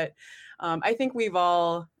funny, but I think we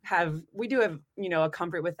do have, a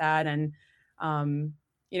comfort with that. And, and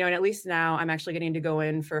at least now I'm actually getting to go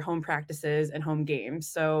in for home practices and home games.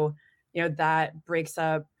 So, that breaks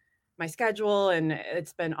up my schedule and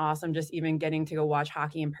it's been awesome just even getting to go watch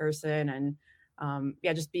hockey in person and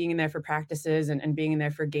just being in there for practices and being in there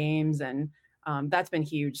for games. And that's been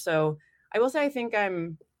huge. So I will say, I think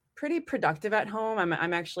I'm pretty productive at home.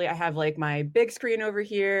 I have like my big screen over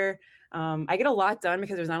here. I get a lot done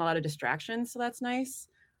because there's not a lot of distractions. So that's nice.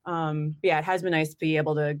 It has been nice to be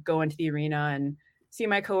able to go into the arena and see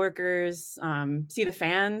my coworkers, see the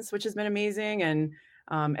fans, which has been amazing and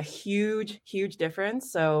a huge, huge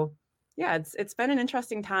difference. So yeah, it's been an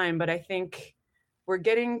interesting time, but I think we're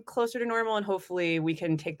getting closer to normal and hopefully we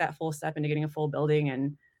can take that full step into getting a full building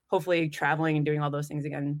and hopefully traveling and doing all those things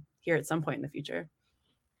again here at some point in the future.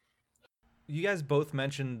 You guys both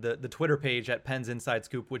mentioned the Twitter page at Penn's Inside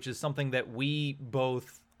Scoop, which is something that we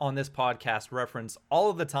both on this podcast reference all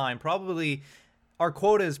of the time. Probably our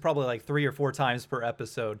quota is probably like 3 or 4 times per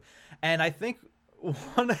episode. And I think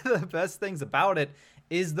one of the best things about it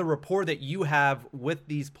is the rapport that you have with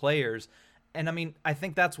these players. And I mean, I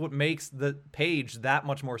think that's what makes the page that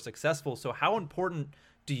much more successful. So how important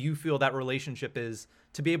do you feel that relationship is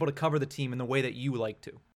to be able to cover the team in the way that you like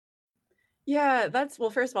to? Yeah, well,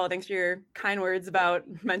 first of all, thanks for your kind words about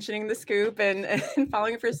mentioning the Scoop and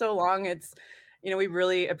following it for so long. It's, we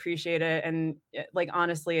really appreciate it. And like,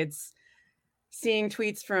 honestly, it's seeing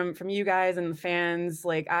tweets from you guys and the fans.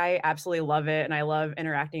 Like, I absolutely love it. And I love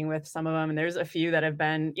interacting with some of them. And there's a few that have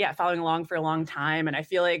been, following along for a long time. And I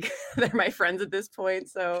feel like they're my friends at this point.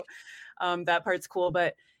 So that part's cool.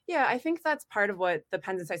 But yeah, I think that's part of what the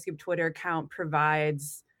Penn's Inside Scoop Twitter account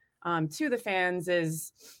provides to the fans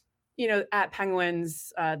is, at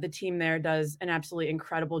Penguins, the team there does an absolutely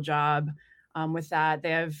incredible job with that.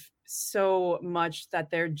 They have so much that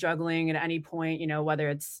they're juggling at any point, whether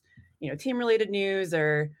it's, team related news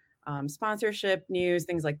or sponsorship news,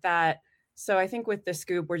 things like that. So I think with the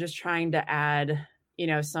Scoop, we're just trying to add,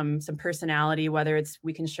 some personality, whether it's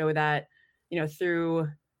we can show that, through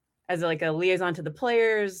as like a liaison to the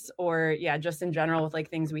players or just in general with like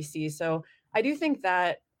things we see. So I do think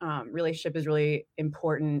that relationship is really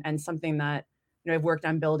important and something that I've worked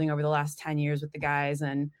on building over the last 10 years with the guys.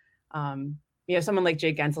 And someone like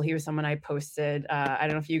Jake Gensel, he was someone I posted. I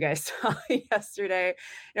don't know if you guys saw yesterday.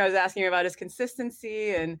 I was asking him about his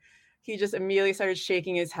consistency, and he just immediately started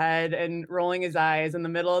shaking his head and rolling his eyes in the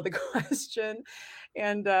middle of the question.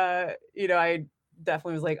 And, I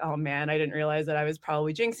definitely was like, oh man, I didn't realize that I was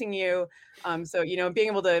probably jinxing you. So, being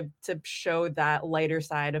able to show that lighter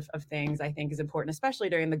side of things, I think is important, especially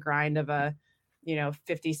during the grind of a,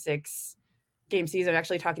 56 game season. I'm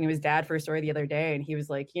actually talking to his dad for a story the other day, and he was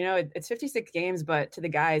like, it's 56 games, but to the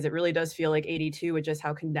guys, it really does feel like 82 with just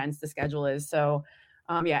how condensed the schedule is. So,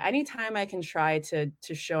 anytime I can try to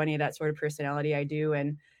show any of that sort of personality, I do.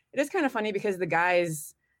 And it is kind of funny because the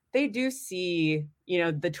guys, they do see,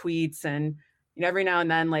 the tweets, and every now and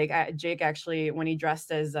then, like Jake actually, when he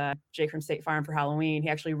dressed as Jake from State Farm for Halloween, he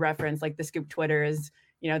actually referenced like the Scoop Twitter is,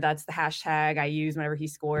 that's the hashtag I use whenever he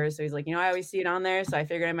scores. So he's like, I always see it on there, so I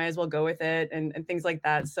figured I might as well go with it, and things like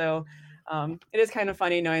that. So it is kind of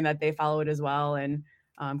funny knowing that they follow it as well, and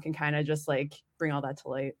can kind of just like bring all that to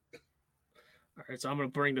light. All right, so I'm going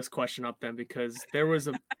to bring this question up then, because there was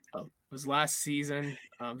it was last season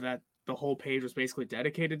that the whole page was basically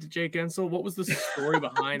dedicated to Jake Gensel. What was the story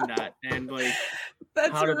behind that? And like,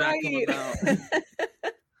 how did that come about?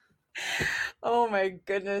 Oh my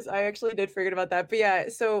goodness. I actually did forget about that. But yeah,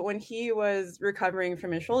 so when he was recovering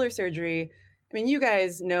from his shoulder surgery, I mean, you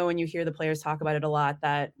guys know, and you hear the players talk about it a lot,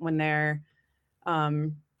 that when they're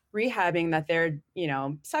rehabbing, that they're,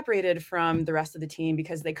 separated from the rest of the team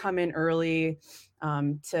because they come in early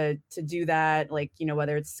to do that, like,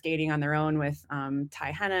 whether it's skating on their own with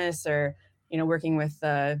Ty Hennis or, working with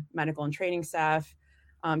the medical and training staff.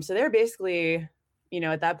 So they're basically,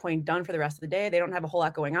 at that point done for the rest of the day. They don't have a whole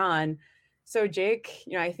lot going on. So Jake,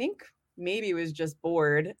 I think maybe was just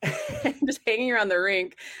bored, just hanging around the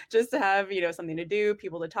rink just to have, something to do,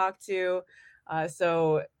 people to talk to.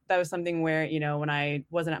 So that was something where, when I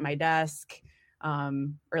wasn't at my desk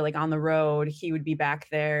or like on the road, he would be back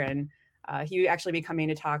there, and he would actually be coming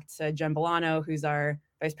to talk to Jen Bolano, who's our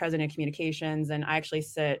vice president of communications. And I actually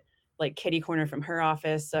sit like kitty corner from her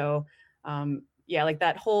office. So like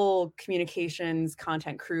that whole communications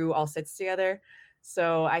content crew all sits together.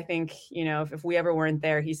 So I think, if we ever weren't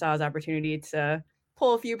there, he saw his opportunity to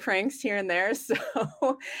pull a few pranks here and there. So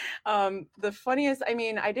the funniest,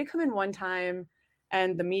 I did come in one time,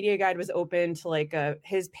 and the media guide was open to like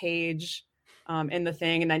his page in the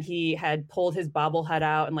thing. And then he had pulled his bobblehead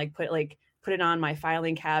out and like put it on my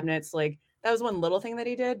filing cabinets. Like that was one little thing that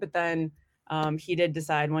he did. But then he did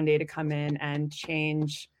decide one day to come in and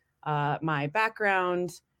change my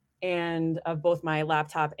background and of both my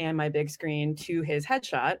laptop and my big screen to his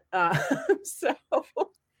headshot.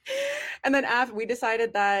 And then after we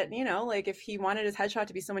decided that, like if he wanted his headshot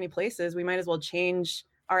to be so many places, we might as well change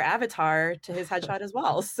our avatar to his headshot as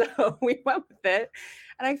well. So we went with it.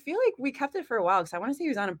 And I feel like we kept it for a while, because I want to say he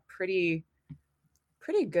was on a pretty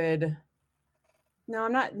good. No,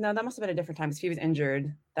 I'm not. No, that must have been a different time, because he was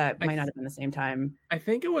injured. That might not have been the same time. I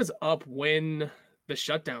think it was up when the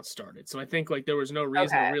shutdown started. So I think like there was no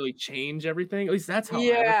reason to really change everything. At least that's how I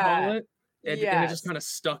recall it. And it just kind of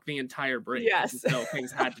stuck the entire break. Yes. So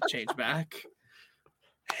things had to change back.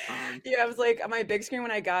 I was like on my big screen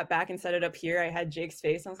when I got back and set it up here, I had Jake's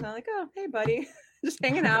face. I was kind of like, oh, hey, buddy. Just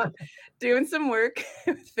hanging out, doing some work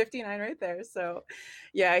with 59 right there. So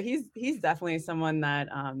yeah, he's definitely someone that,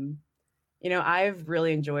 I've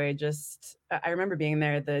really enjoyed. I remember being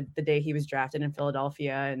there the day he was drafted in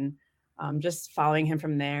Philadelphia, and just following him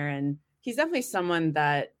from there. And he's definitely someone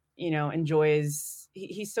that, enjoys,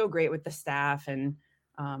 he's so great with the staff, and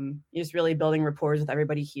just really building rapport with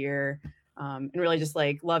everybody here. And really just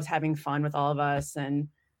like loves having fun with all of us, and,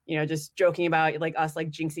 just joking about like us,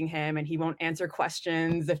 like jinxing him, and he won't answer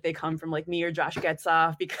questions if they come from like me or Josh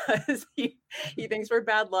Getzoff, because he thinks we're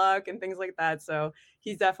bad luck and things like that. So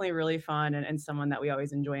he's definitely really fun, and someone that we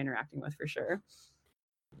always enjoy interacting with, for sure.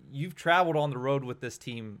 You've traveled on the road with this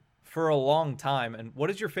team for a long time, and what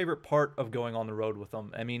is your favorite part of going on the road with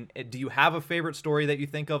them? I mean, do you have a favorite story that you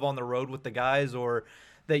think of on the road with the guys, or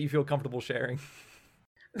that you feel comfortable sharing?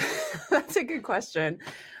 That's a good question.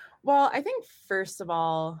 Well, I think first of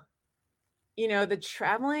all, the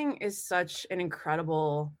traveling is such an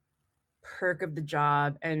incredible perk of the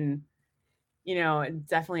job, and,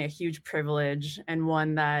 definitely a huge privilege, and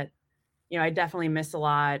one that, I definitely miss a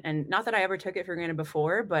lot. And not that I ever took it for granted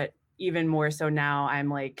before, but even more so now, I'm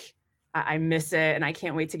like, I miss it, and I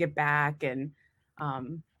can't wait to get back. And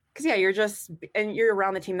because you're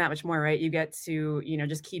around the team that much more, right? You get to,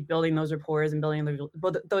 just keep building those rapports and building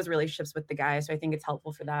those relationships with the guys. So I think it's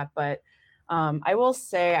helpful for that. But I will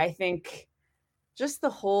say, I think just the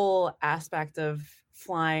whole aspect of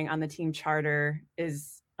flying on the team charter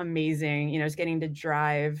is amazing. You know, just getting to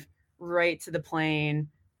drive right to the plane,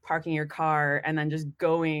 parking your car, and then just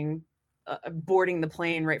going boarding the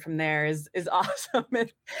plane right from there is awesome.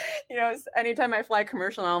 And you know, anytime I fly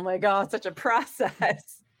commercial, I'm like, oh, it's such a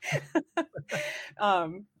process.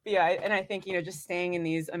 Yeah, and I think, you know, just staying in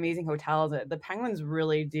these amazing hotels, the Penguins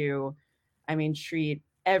really do, I mean, treat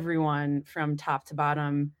everyone from top to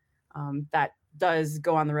bottom that does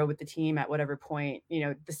go on the road with the team at whatever point, you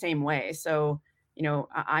know, the same way. So, you know,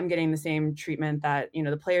 I'm getting the same treatment that, you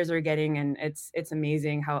know, the players are getting, and it's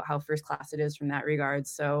amazing how first class it is from that regard.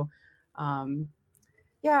 So,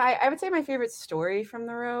 yeah, I would say my favorite story from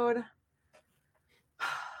the road,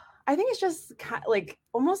 I think it's just like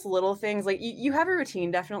almost little things. Like you have a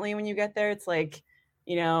routine definitely when you get there. It's like,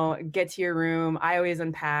 you know, get to your room. I always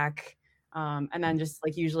unpack, and then just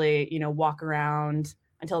like usually, you know, walk around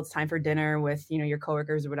until it's time for dinner with, you know, your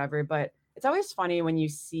coworkers or whatever. But it's always funny when you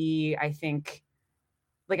see, I think,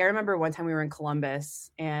 like I remember one time we were in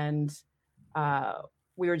Columbus and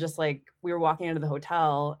we were walking into the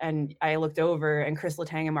hotel and I looked over and Chris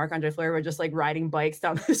Letang and Marc-Andre Fleury were just like riding bikes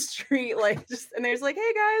down the street, like just, and they're just like,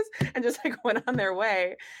 hey guys, and just like went on their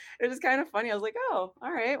way. It was kind of funny. I was like, oh,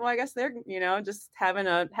 all right, well, I guess they're, you know, just having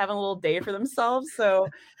a little day for themselves. So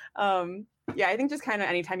yeah, I think just kind of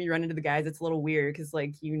anytime you run into the guys, it's a little weird because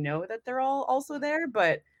like, you know, that they're all also there,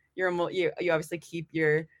 but you obviously keep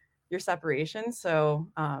your separation. So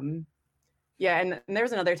yeah, and there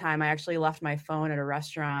was another time I actually left my phone at a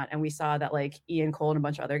restaurant and we saw that like Ian Cole and a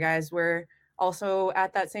bunch of other guys were also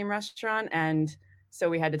at that same restaurant. And so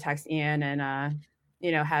we had to text Ian and,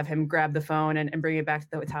 you know, have him grab the phone and bring it back to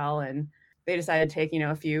the hotel. And they decided to take, you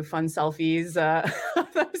know, a few fun selfies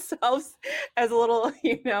of themselves as a little,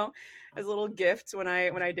 you know, as a little gift when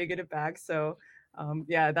I did get it back. So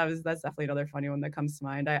yeah, that's definitely another funny one that comes to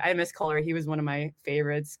mind. I miss Kohler. He was one of my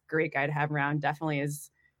favorites. Great guy to have around. Definitely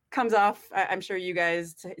comes off, I'm sure you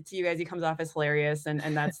guys, to you guys, he comes off as hilarious, and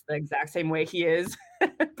that's the exact same way he is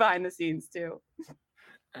behind the scenes too.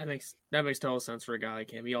 That makes total sense for a guy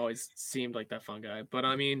like him. He always seemed like that fun guy. But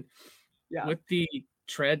I mean, yeah, with the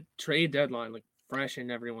trade deadline like fresh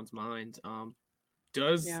in everyone's mind,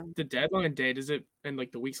 does the deadline day, does it, and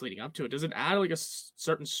like the weeks leading up to it, does it add like a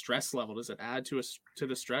certain stress level? Does it add to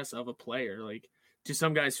the stress of a player? Like, do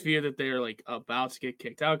some guys fear that they're like about to get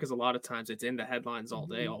kicked out? Because a lot of times it's in the headlines all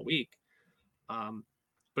day, all week.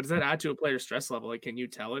 But does that add to a player's stress level? Like, can you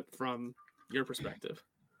tell it from your perspective?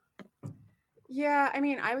 Yeah, I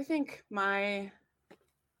mean, I would think my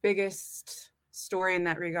biggest story in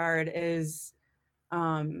that regard is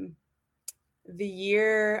the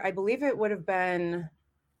year, I believe it would have been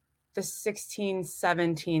the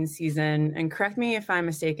 16-17 season, and correct me if I'm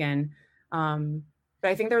mistaken, but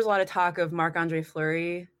I think there was a lot of talk of Marc-Andre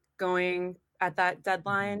Fleury going at that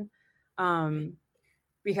deadline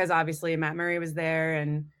because obviously Matt Murray was there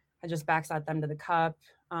and had just backshot them to the cup.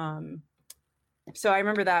 So I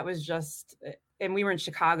remember that was just, and we were in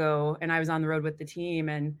Chicago and I was on the road with the team,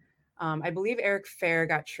 and I believe Eric Fehr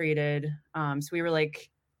got traded. So we were like,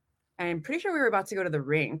 I'm pretty sure we were about to go to the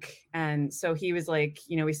rink. And so he was like,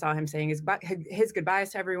 you know, we saw him saying his goodbyes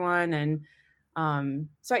to everyone. And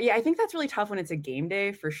so yeah, I think that's really tough when it's a game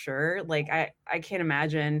day for sure. Like I can't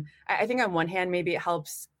imagine. I think on one hand, maybe it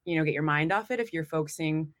helps, you know, get your mind off it if you're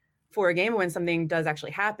focusing for a game. When something does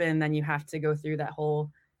actually happen, then you have to go through that whole,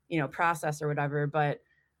 you know, process or whatever. But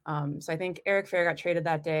so I think Eric Fehr got traded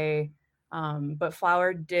that day. But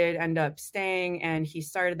Flower did end up staying, and he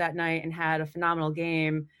started that night and had a phenomenal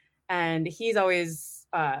game. And he's always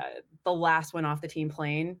the last one off the team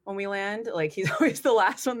plane when we land. Like, he's always the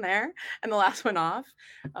last one there and the last one off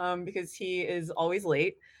because he is always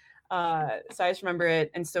late. So I just remember it.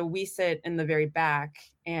 And so we sit in the very back,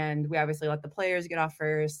 and we obviously let the players get off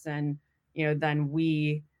first, and, you know, then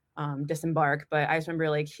we disembark. But I just remember,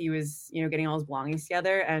 like, he was, you know, getting all his belongings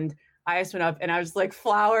together, and I just went up and I was like,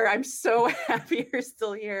 Flower, I'm so happy you're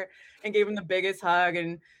still here, and gave him the biggest hug.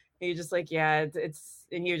 And he just like, yeah, it's,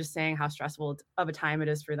 and he was just saying how stressful of a time it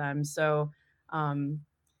is for them. So,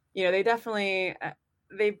 you know, they definitely,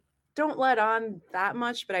 they don't let on that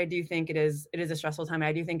much, but I do think it is a stressful time.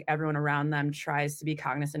 I do think everyone around them tries to be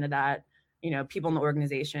cognizant of that. You know, people in the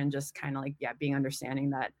organization just kind of like, yeah, being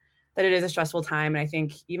understanding that it is a stressful time. And I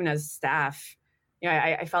think even as staff, you know,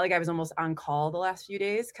 I felt like I was almost on call the last few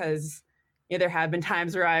days because, you know, there have been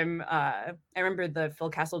times where I remember the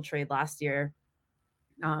Phil Kessel trade last year.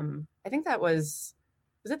 I think that was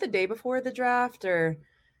it the day before the draft, or it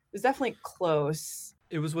was definitely close.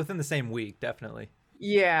 It was within the same week, definitely.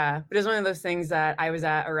 Yeah, but it was one of those things that I was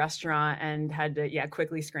at a restaurant and had to,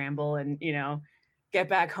 quickly scramble and, you know, get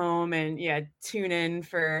back home and, tune in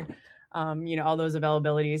for all those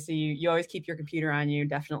availabilities. So you always keep your computer on you,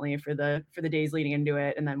 definitely for the days leading into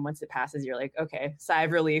it. And then once it passes, you're like, okay, sigh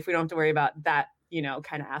of relief. We don't have to worry about that,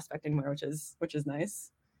 kind of aspect anymore, which is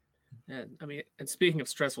nice. And I mean, and speaking of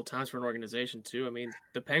stressful times for an organization too, I mean,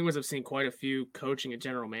 the Penguins have seen quite a few coaching and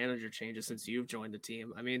general manager changes since you've joined the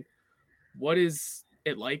team. I mean, what is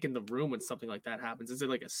it like in the room when something like that happens? Is it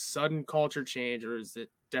like a sudden culture change, or is it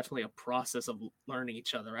definitely a process of learning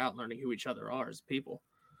each other out, learning who each other are as people?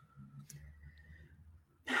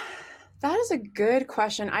 That is a good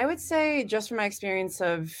question. I would say, just from my experience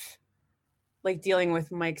of like dealing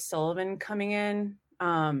with Mike Sullivan coming in,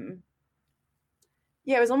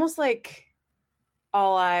 it was almost like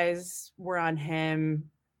all eyes were on him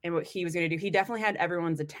and what he was going to do. He definitely had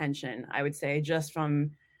everyone's attention, I would say, just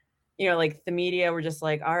from, like the media were just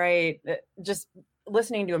like, all right, just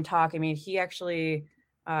listening to him talk. I mean, he actually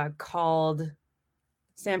called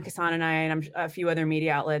Sam Kassan and I and a few other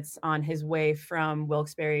media outlets on his way from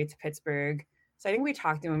Wilkes-Barre to Pittsburgh. So I think we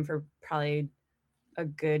talked to him for probably a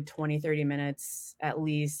good 20, 30 minutes at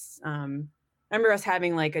least. I remember us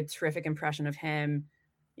having like a terrific impression of him,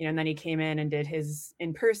 and then he came in and did his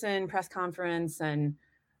in-person press conference and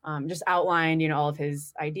just outlined, all of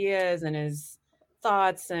his ideas and his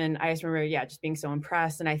thoughts. And I just remember, just being so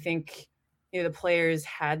impressed. And I think, the players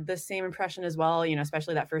had the same impression as well,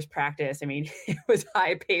 especially that first practice. I mean, it was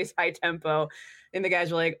high pace, high tempo. And the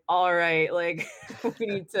guys were like, all right, like we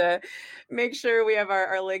need to make sure we have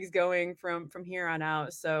our legs going from here on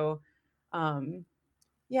out. So, I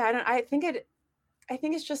think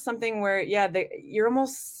it's just something where,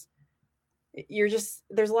 there's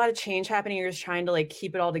a lot of change happening. You're just trying to like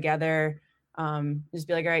keep it all together. Just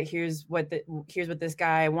be like, all right, here's what this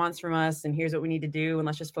guy wants from us, and here's what we need to do, and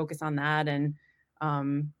let's just focus on that. And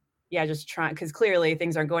just try, because clearly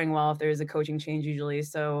things aren't going well if there's a coaching change usually.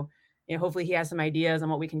 So hopefully he has some ideas on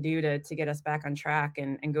what we can do to get us back on track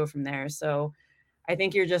and go from there. So I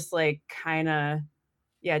think you're just like kind of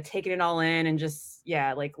taking it all in and just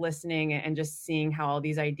like listening and just seeing how all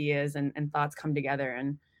these ideas and thoughts come together.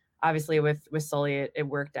 And obviously with Sully, it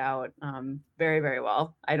worked out very, very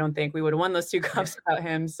well. I don't think we would have won those 2 cups without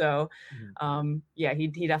him. So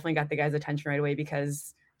he definitely got the guys' attention right away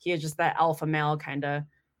because he is just that alpha male kind of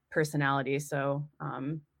personality. So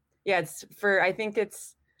I think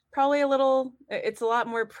it's probably it's a lot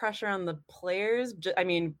more pressure on the players. I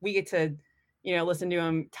mean, we get to, listen to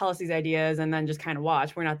him tell us these ideas and then just kind of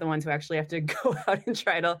watch. We're not the ones who actually have to go out and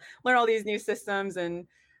try to learn all these new systems and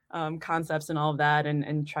concepts and all of that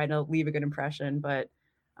and try to leave a good impression. But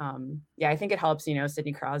I think it helps,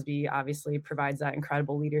 Sidney Crosby obviously provides that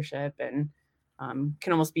incredible leadership and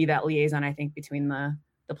can almost be that liaison, I think, between the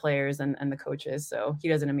players and the coaches. So he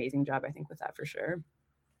does an amazing job, I think, with that for sure.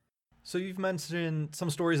 So you've mentioned some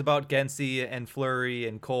stories about Gensey and Fleury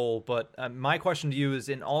and Cole, but my question to you is,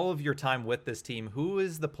 in all of your time with this team, who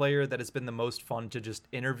is the player that has been the most fun to just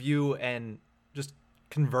interview and just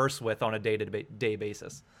converse with on a day-to-day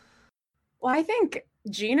basis? Well, I think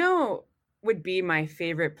Gino would be my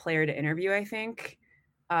favorite player to interview, I think,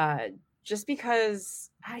 just because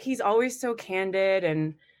he's always so candid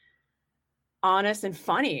and honest and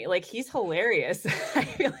funny. Like, he's hilarious. I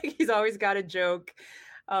feel like he's always got a joke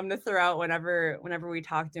to throw out whenever we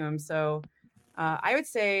talk to him. So I would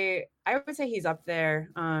say he's up there.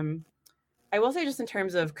 I will say, just in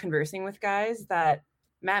terms of conversing with guys, that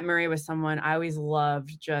Matt Murray was someone I always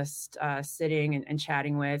loved just sitting and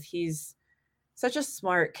chatting with. He's such a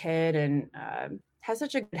smart kid and has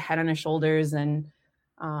such a good head on his shoulders. And,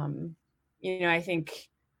 I think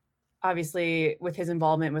obviously with his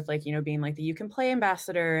involvement with being like the You Can Play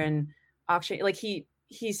ambassador and auction, like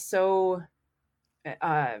he's so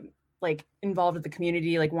involved with the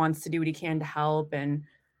community, wants to do what he can to help. And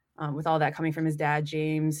with all that coming from his dad,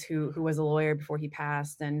 James, who was a lawyer before he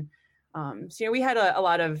passed. And we had a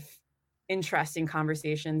lot of interesting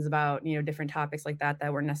conversations about, different topics like that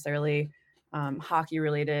weren't necessarily hockey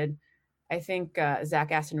related. I think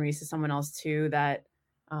Zach Aston Reese is someone else too that,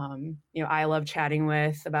 I love chatting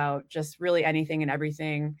with about just really anything and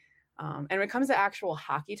everything. And when it comes to actual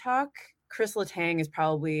hockey talk, Chris Letang is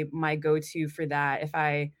probably my go-to for that. If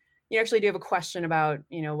I actually do have a question about,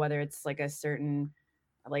 whether it's like a certain,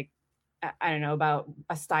 I don't know, about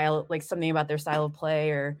a style, like something about their style of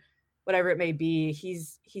play or whatever it may be,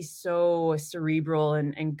 he's so cerebral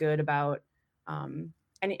and good about, and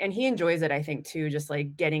he enjoys it, I think, too, just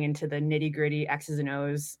like getting into the nitty gritty X's and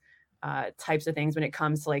O's types of things when it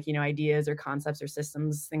comes to ideas or concepts or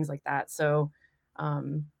systems, things like that. So,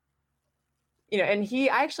 and I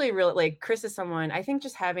actually really Chris is someone, I think,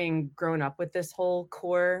 just having grown up with this whole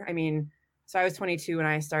core. I mean, so I was 22 when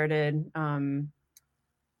I started,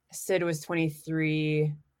 Sid was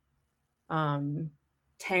 23,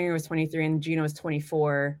 Tanger was 23, and Gino was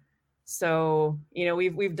 24. So, you know,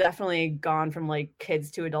 we've definitely gone from like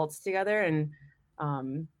kids to adults together, and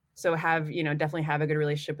so definitely have a good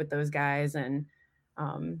relationship with those guys. And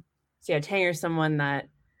so yeah, Tanger's someone that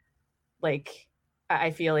like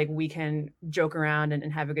I feel like we can joke around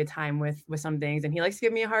and have a good time with some things, and he likes to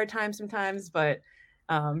give me a hard time sometimes, but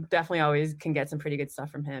definitely always can get some pretty good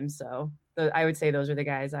stuff from him. So I would say those are the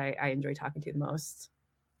guys I enjoy talking to the most.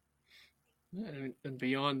 Yeah, and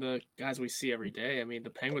beyond the guys we see every day, I mean, the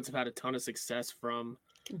Penguins have had a ton of success from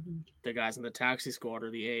the guys in the taxi squad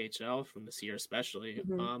or the AHL from this year, especially.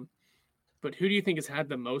 But who do you think has had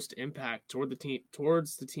the most impact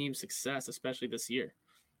towards the team's success, especially this year?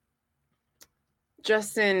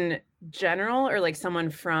 Just in general, or like someone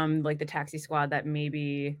from like the taxi squad that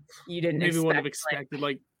maybe you didn't wouldn't have expected,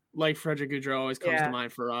 like Frederick Gaudreau always comes to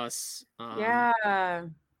mind for us.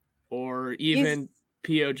 Or even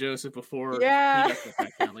P.O. Joseph before he got to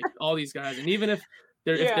that count. Like all these guys, and even if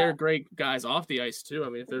they're great guys off the ice too. I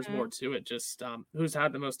mean, if there's more to it, just who's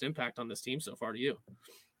had the most impact on this team so far to you?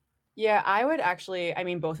 Yeah, I would actually. I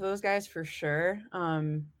mean, both of those guys for sure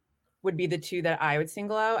would be the two that I would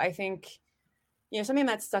single out. I think, you know, something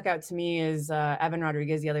that stuck out to me is Evan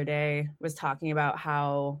Rodriguez the other day was talking about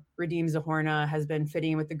how Radim Zohorna has been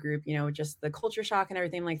fitting with the group, you know, just the culture shock and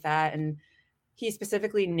everything like that. And he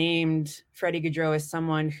specifically named Freddie Gaudreau as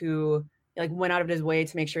someone who like went out of his way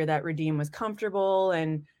to make sure that Radim was comfortable,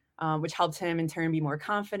 and which helped him in turn be more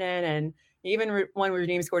confident. And even when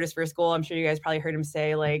Radim scored his first goal, I'm sure you guys probably heard him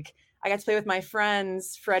say, like, I got to play with my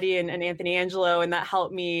friends, Freddie and Anthony Angelo, and that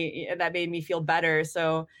helped me, that made me feel better.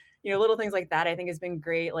 So, you know, little things like that I think has been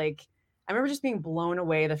great. Like, I remember just being blown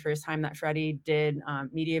away the first time that Freddie did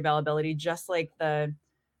media availability, just like the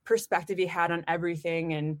perspective he had on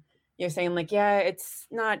everything. And, you know, saying like, yeah, it's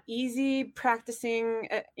not easy practicing,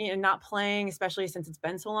 you know, not playing, especially since it's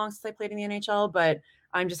been so long since I played in the NHL, but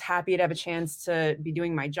I'm just happy to have a chance to be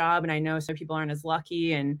doing my job. And I know some people aren't as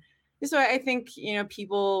lucky. And so I think, you know,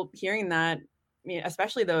 people hearing that, I mean,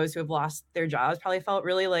 especially those who have lost their jobs, probably felt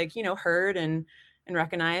really like, you know, heard and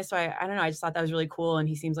recognized. So I don't know, I just thought that was really cool. And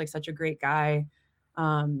he seems like such a great guy.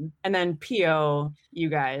 And then P.O., you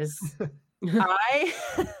guys,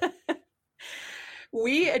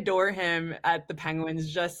 we adore him at the Penguins.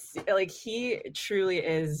 Just like, he truly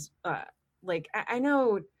is like, I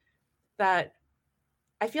know that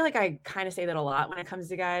I feel like I kind of say that a lot when it comes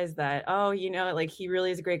to guys that, oh, you know, like he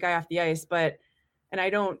really is a great guy off the ice, and I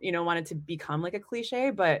don't, you know, want it to become like a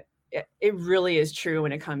cliche, but it really is true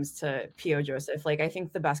when it comes to P.O. Joseph. Like, I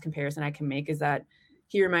think the best comparison I can make is that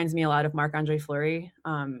he reminds me a lot of Marc-Andre Fleury,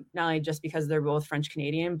 not only just because they're both French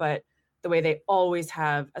Canadian, but the way they always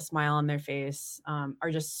have a smile on their face,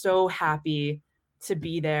 are just so happy to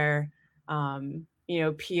be there. You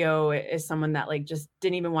know, P.O. is someone that like just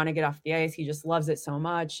didn't even want to get off the ice. He just loves it so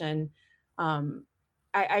much. And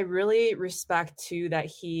I really respect too that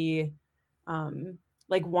he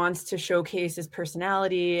like wants to showcase his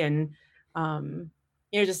personality and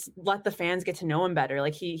you know, just let the fans get to know him better.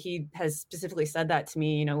 Like he has specifically said that to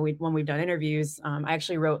me, you know, when we've done interviews. I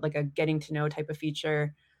actually wrote like a getting to know type of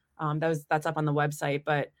feature that's up on the website,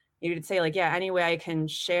 but you could say like, yeah, any way I can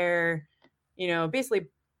share, you know, basically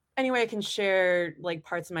any way I can share like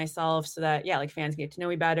parts of myself so that, yeah, like fans get to know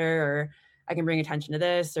me better, or I can bring attention to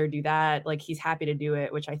this or do that. Like, he's happy to do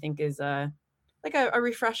it, which I think is like a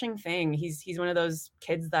refreshing thing. He's one of those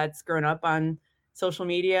kids that's grown up on social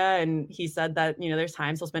media, and he said that, you know, there's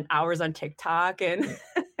times he'll spend hours on TikTok. And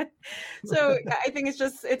so I think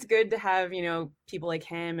it's good to have, you know, people like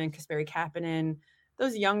him and Kasperi Kapanen,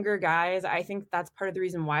 those younger guys. I think that's part of the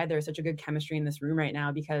reason why there's such a good chemistry in this room right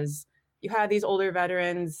now, because you have these older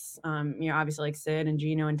veterans, you know, obviously like Sid and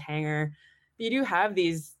Gino and Tanger, but you do have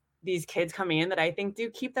these kids coming in that I think do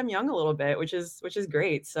keep them young a little bit, which is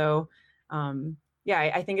great. So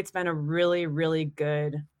yeah, I think it's been a really, really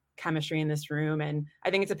good chemistry in this room. And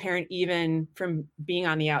I think it's apparent even from being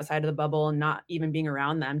on the outside of the bubble and not even being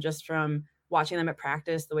around them, just from watching them at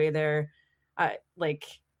practice, the way they're like,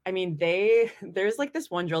 I mean, there's like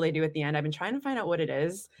this one drill they do at the end. I've been trying to find out what it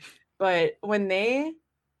is, but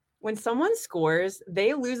when someone scores,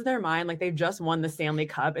 they lose their mind like they've just won the Stanley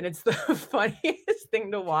Cup, and it's the funniest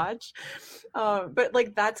thing to watch. But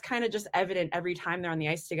like, that's kind of just evident every time they're on the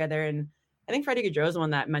ice together. And I think Freddie Gaudreau is the one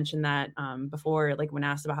that mentioned that before, like when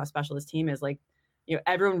asked about how special this team is, like, you know,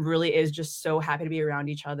 everyone really is just so happy to be around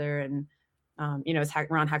each other. And, you know, as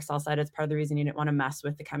Ron Hextall said, it's part of the reason you didn't want to mess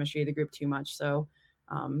with the chemistry of the group too much. So,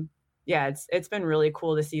 yeah, it's been really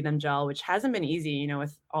cool to see them gel, which hasn't been easy, you know,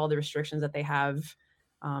 with all the restrictions that they have.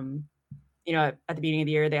 at the beginning of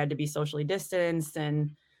the year, they had to be socially distanced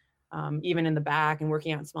and even in the back and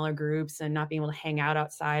working out in smaller groups and not being able to hang out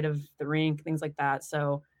outside of the rink, things like that.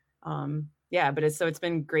 So, but it's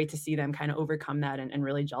been great to see them kind of overcome that and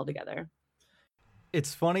really gel together.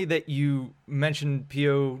 It's funny that you mentioned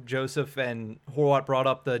P.O. Joseph and Horwat brought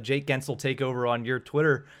up the Jake Gensel takeover on your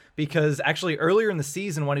Twitter, because actually earlier in the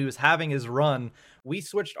season when he was having his run, we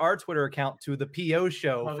switched our Twitter account to the P.O.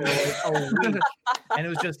 show for like a week. And it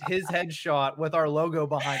was just his headshot with our logo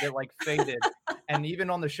behind it, like faded. And even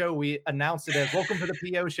on the show, we announced it as "Welcome to the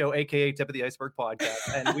P.O. show," aka Tip of the Iceberg podcast.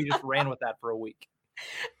 And we just ran with that for a week.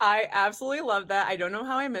 I absolutely love that. I don't know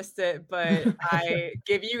how I missed it, but I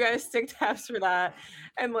give you guys stick taps for that.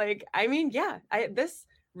 And like, I mean,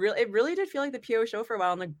 it really did feel like the PO show for a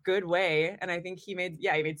while in a good way. And I think he made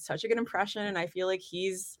such a good impression. And I feel like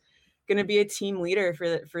he's going to be a team leader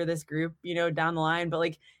for this group, down the line. But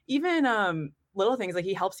like, even little things, like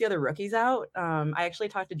he helps the other rookies out. I actually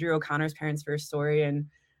talked to Drew O'Connor's parents for a story, and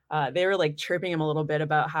they were like chirping him a little bit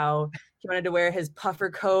about how he wanted to wear his puffer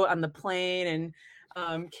coat on the plane and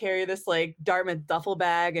carry this like Dartmouth duffel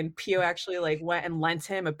bag, and Pio actually like went and lent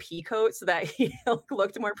him a pea coat so that he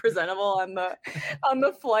looked more presentable on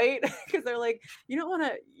the flight, because they're like, you want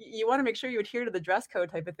to make sure you adhere to the dress code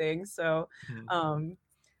type of thing. So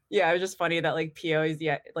it was just funny that like Pio is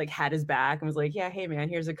like had his back and was like, yeah, hey man,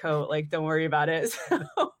 here's a coat, like don't worry about it.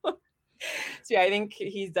 So I think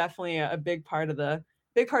he's definitely a big part of the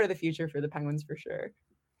future for the Penguins for sure.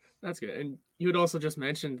 That's good. And you had also just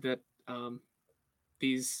mentioned that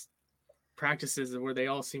these practices where they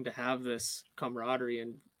all seem to have this camaraderie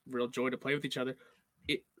and real joy to play with each other.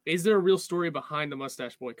 Is there a real story behind the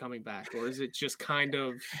Mustache Boy coming back, or is it just kind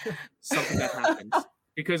of something that happens?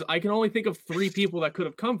 Because I can only think of 3 people that could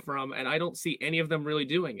have come from, and I don't see any of them really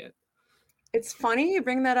doing it. It's funny you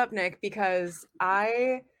bring that up, Nick, because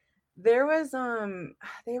they were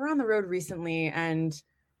on the road recently, and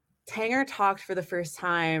Tanger talked for the first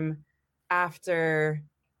time after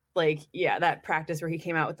that practice where he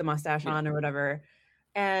came out with the mustache on or whatever.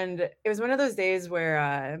 And it was one of those days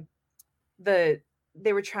where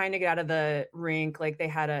they were trying to get out of the rink. Like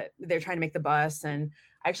they're trying to make the bus. And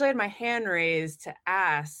I actually had my hand raised to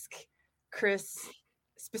ask Chris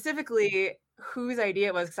specifically whose idea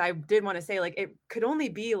it was, because I did want to say like it could only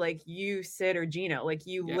be like you, Sid, or Gino. Like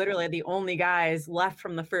you literally are the only guys left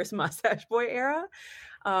from the first Mustache Boy era.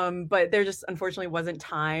 But there just unfortunately wasn't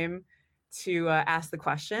time to ask the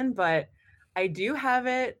question, but I do have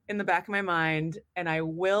it in the back of my mind, and I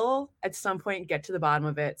will at some point get to the bottom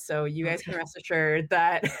of it. So you guys can rest assured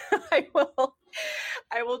that I will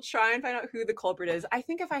try and find out who the culprit is. I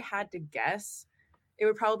think if I had to guess, it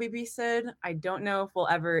would probably be Sid. I don't know if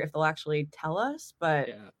they'll actually tell us, but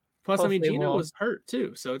plus, I mean, Gino was hurt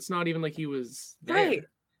too, so it's not even like he was there. Right.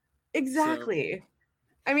 Exactly. So.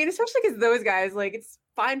 I mean, especially because those guys, like, it's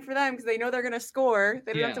fine for them because they know they're going to score.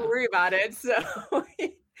 They don't have to worry about it. So,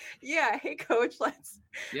 hey, coach, let's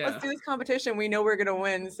do this competition. We know we're going to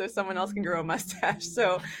win, so someone else can grow a mustache.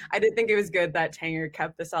 So I did think it was good that Tanger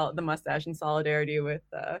kept the mustache in solidarity with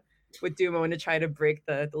Dumo and to try to break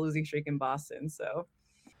the losing streak in Boston. So.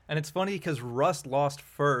 And it's funny because Rust lost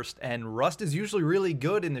first, and Rust is usually really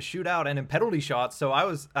good in the shootout and in penalty shots. So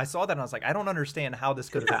I saw that and I was like, I don't understand how this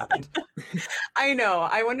could have happened. I know.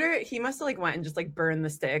 I wonder, he must have went and just burned the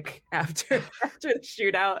stick after the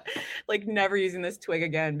shootout, never using this twig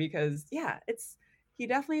again, because he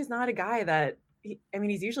definitely is not a guy that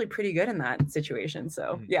he's usually pretty good in that situation.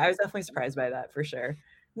 So I was definitely surprised by that for sure.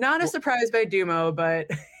 Not as surprised by Dumo, but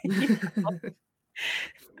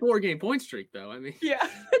 4-game point streak, though. I mean, yeah,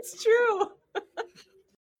 it's true.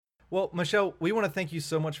 Well, Michelle, we want to thank you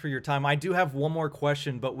so much for your time. I do have one more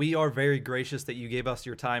question, but we are very gracious that you gave us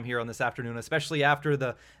your time here on this afternoon, especially after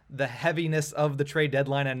the heaviness of the trade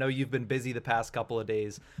deadline. I know you've been busy the past couple of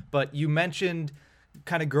days, but you mentioned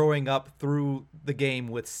kind of growing up through the game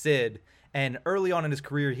with Sid. And early on in his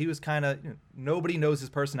career, he was kind of, nobody knows his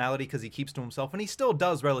personality because he keeps to himself, and he still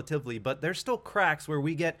does relatively, but there's still cracks where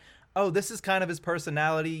we get, oh, this is kind of his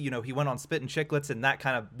personality. He went on Spit and Chicklets, and that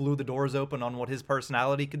kind of blew the doors open on what his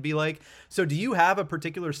personality could be like. So do you have a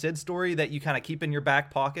particular Sid story that you kind of keep in your back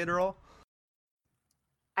pocket or all?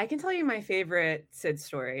 I can tell you my favorite Sid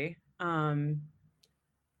story,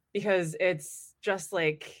 because it's just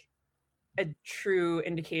a true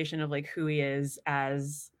indication of who he is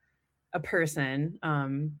as a person.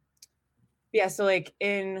 So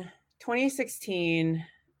in 2016,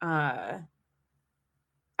 I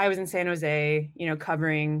was in San Jose,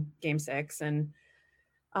 covering Game 6. And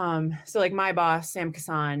so my boss, Sam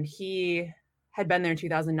Kassan, he had been there in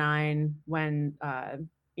 2009 when,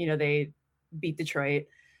 they beat Detroit.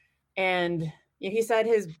 And he said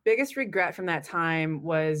his biggest regret from that time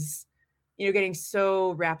was, getting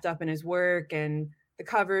so wrapped up in his work and the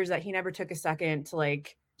covers that he never took a second to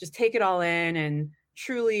like just take it all in and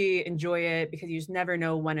truly enjoy it, because you just never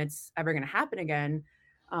know when it's ever going to happen again.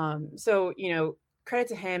 So, credit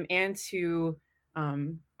to him and to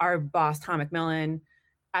our boss, Tom McMillan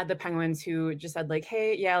at the Penguins, who just said like,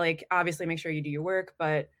 hey, yeah, like obviously make sure you do your work,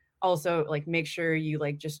 but also like make sure you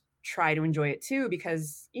like just try to enjoy it too,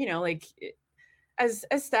 because, like as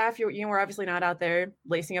staff, we're obviously not out there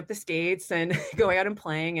lacing up the skates and going out and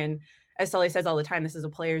playing. And as Sully says all the time, this is a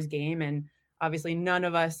player's game. And obviously none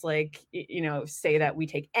of us like, say that we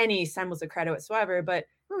take any semblance of credit whatsoever, but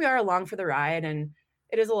we are along for the ride. And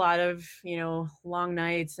it is a lot of, long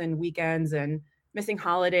nights and weekends and missing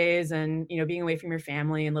holidays and, being away from your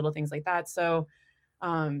family and little things like that. So,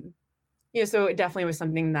 so it definitely was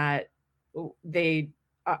something that the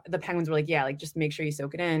Penguins were like, yeah, like just make sure you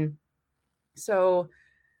soak it in. So,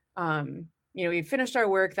 we finished our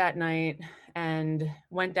work that night and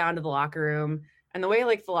went down to the locker room. And the way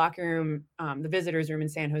like the locker room, the visitors room in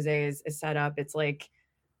San Jose is set up, it's like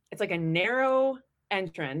a narrow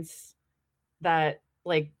entrance that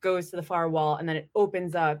like goes to the far wall, and then it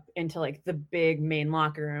opens up into like the big main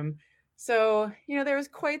locker room. So, there was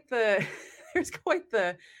quite the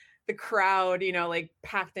crowd, like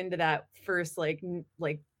packed into that first like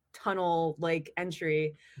tunnel like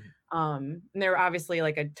entry. And there were obviously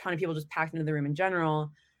like a ton of people just packed into the room in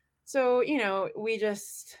general. So,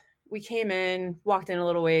 we came in, walked in a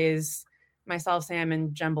little ways, myself, Sam,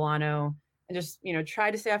 and Jen Bolano, and just,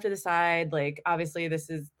 tried to stay off to the side. Like, obviously this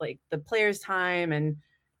is like the players' time and,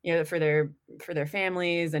 for their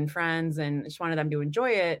families and friends, and just wanted them to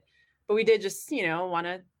enjoy it. But we did just, want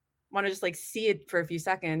to just like see it for a few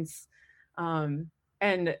seconds.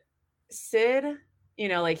 And Sid,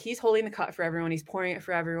 like he's holding the cup for everyone. He's pouring it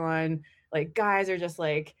for everyone. Like guys are just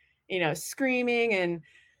like, screaming, and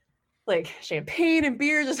like champagne and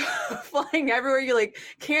beer just flying everywhere. You like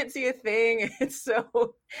can't see a thing. It's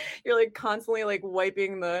so you're like constantly like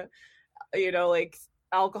wiping the, like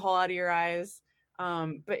alcohol out of your eyes.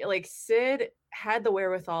 But like Sid had the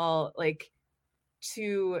wherewithal like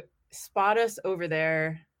to spot us over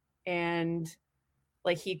there, and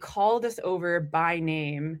like he called us over by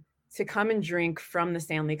name to come and drink from the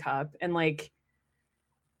Stanley Cup. And like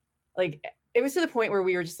it was to the point where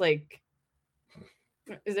we were just like,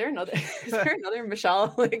 is there another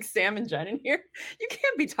Michelle, like Sam and Jen in here? You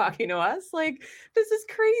can't be talking to us. Like, this is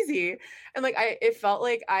crazy. And like, it felt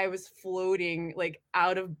like I was floating like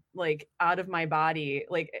out of my body.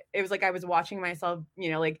 Like it was like I was watching myself,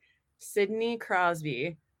 like Sidney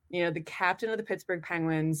Crosby, the captain of the Pittsburgh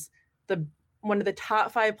Penguins, one of the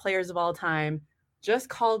top 5 players of all time, just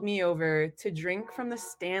called me over to drink from the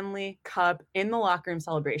Stanley Cup in the locker room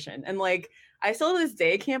celebration. And like, I still to this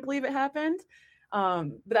day can't believe it happened.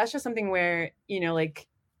 But that's just something where, like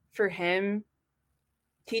for him,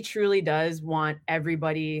 he truly does want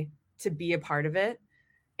everybody to be a part of it.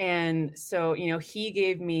 And so, he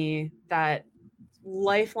gave me that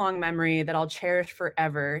lifelong memory that I'll cherish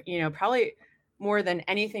forever, probably more than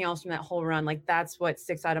anything else from that whole run. Like that's what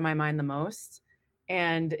sticks out of my mind the most.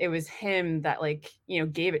 And it was him that like,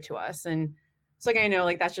 gave it to us. And so like, I know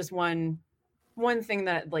like, that's just one thing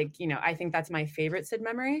that like, I think that's my favorite Sid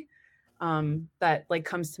memory. That like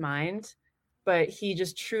comes to mind, but he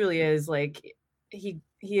just truly is like, he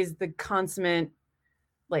is the consummate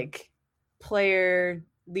like player,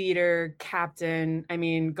 leader, captain. I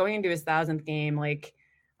mean, going into his 1,000th game, like,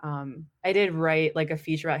 I did write like a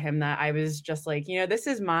feature about him that I was just like, this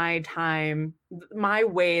is my time, my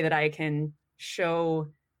way that I can show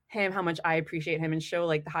him how much I appreciate him and show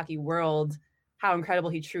like the hockey world how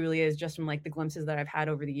incredible he truly is, just from like the glimpses that I've had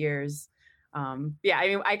over the years. Yeah, I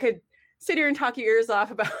mean, I could sit here and talk your ears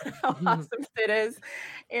off about how awesome Sid is.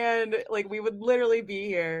 And like, we would literally be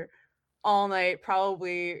here all night,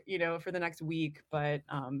 probably, for the next week. But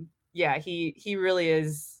yeah, he really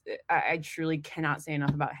is. I truly cannot say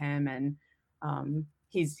enough about him. And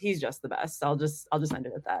he's just the best. I'll just end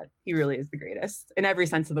it at that. He really is the greatest in every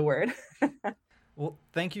sense of the word. Well,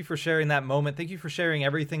 thank you for sharing that moment. Thank you for sharing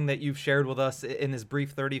everything that you've shared with us in this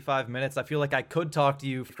brief 35 minutes. I feel like I could talk to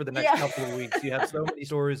you for the next couple of weeks. You have so many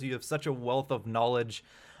stories. You have such a wealth of knowledge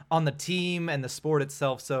on the team and the sport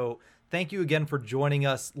itself. So thank you again for joining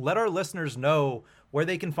us. Let our listeners know where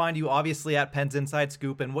they can find you, obviously at Pens Inside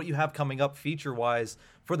Scoop, and what you have coming up feature-wise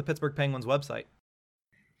for the Pittsburgh Penguins website.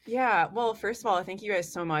 Yeah, well, first of all, thank you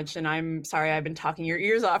guys so much. And I'm sorry I've been talking your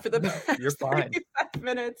ears off for the past You're fine. 35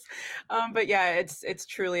 minutes. But yeah, it's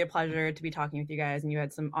truly a pleasure to be talking with you guys, and you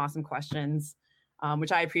had some awesome questions.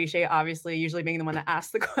 which I appreciate, obviously, usually being the one that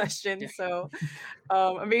asks the question. Yeah. So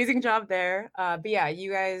amazing job there. But yeah,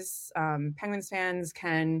 you guys, Penguins fans,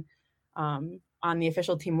 can on the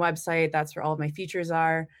official team website, that's where all of my features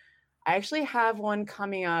are. I actually have one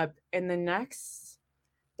coming up in the next,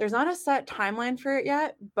 there's not a set timeline for it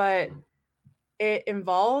yet, but it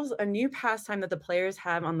involves a new pastime that the players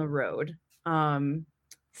have on the road.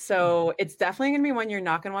 So it's definitely going to be one you're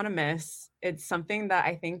not going to want to miss. It's something that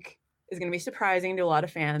I think is going to be surprising to a lot of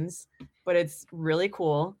fans, but it's really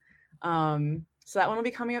cool. So that one will be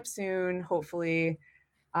coming up soon, hopefully.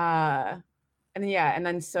 And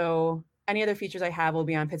then so any other features I have will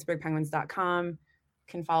be on pittsburghpenguins.com. You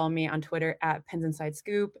can follow me on Twitter at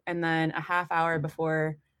PensInsideScoop. And then a half hour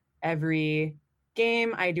before every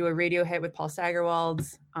game, I do a radio hit with Paul Steigerwald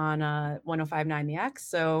on 105.9 The X.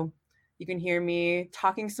 So you can hear me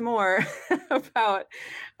talking some more about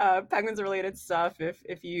Penguins related stuff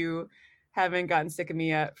if you haven't gotten sick of me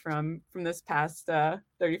yet from this past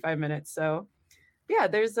 35 minutes. So yeah,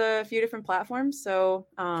 there's a few different platforms. So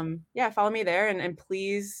follow me there and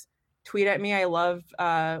please tweet at me. I love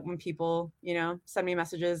when people, send me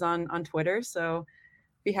messages on Twitter. So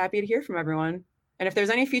be happy to hear from everyone. And if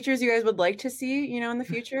there's any features you guys would like to see, in the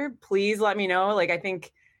future, please let me know. Like, I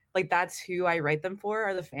think that's who I write them for,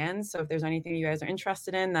 are the fans. So if there's anything you guys are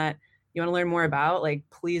interested in that you want to learn more about,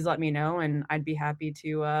 please let me know and I'd be happy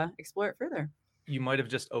to explore it further. You might have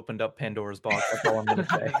just opened up Pandora's box. That's all I'm going to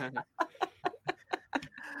say.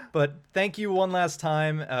 But thank you one last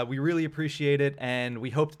time. We really appreciate it, and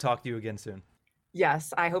we hope to talk to you again soon.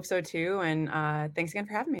 Yes, I hope so too. And thanks again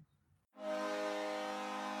for having me.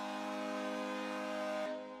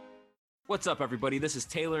 What's up, everybody? This is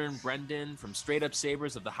Taylor and Brendan from Straight Up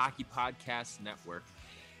Sabres of the Hockey Podcast Network.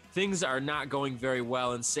 Things are not going very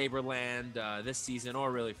well in Saberland this season,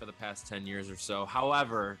 or really for the past 10 years or so.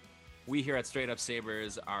 However, we here at Straight Up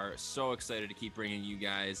Sabres are so excited to keep bringing you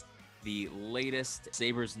guys the latest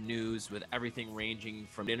Sabres news, with everything ranging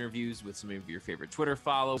from interviews with some of your favorite Twitter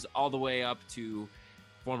follows all the way up to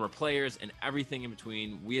former players and everything in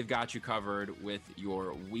between. We have got you covered with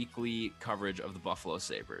your weekly coverage of the Buffalo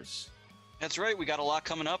Sabres. That's right. We got a lot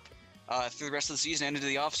coming up through the rest of the season and into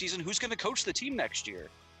the offseason. Who's going to coach the team next year?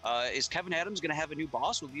 Is Kevin Adams going to have a new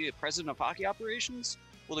boss? Will he be a president of hockey operations?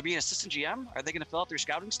 Will there be an assistant GM? Are they going to fill out their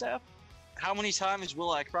scouting staff? How many times will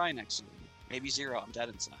I cry next season? Maybe 0. I'm dead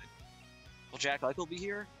inside. Will Jack Eichel be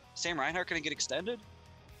here? Sam Reinhart going to get extended?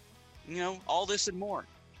 All this and more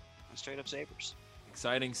on Straight Up Sabres.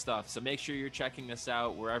 Exciting stuff. So make sure you're checking us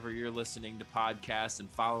out wherever you're listening to podcasts and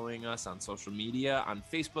following us on social media, on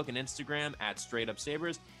Facebook and Instagram at Straight Up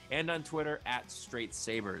Sabres, and on Twitter at Straight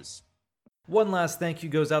Sabres. One last thank you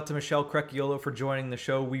goes out to Michelle Crecchiolo for joining the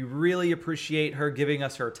show. We really appreciate her giving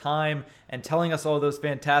us her time and telling us all those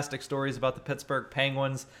fantastic stories about the Pittsburgh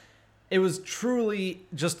Penguins. It was truly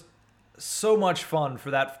just so much fun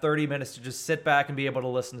for that 30 minutes to just sit back and be able to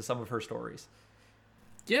listen to some of her stories.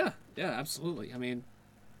 Yeah, absolutely. I mean,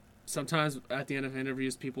 sometimes at the end of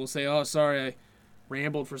interviews, people say, "Oh, sorry, I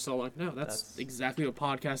rambled for so long." No, that's exactly what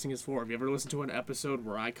podcasting is for. Have you ever listened to an episode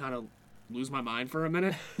where I kind of lose my mind for a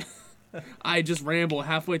minute? I just ramble.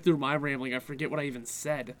 Halfway through my rambling, I forget what I even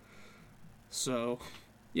said. So,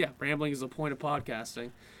 yeah, rambling is the point of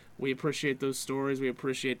podcasting. We appreciate those stories. We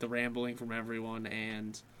appreciate the rambling from everyone.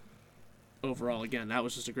 And overall, again, that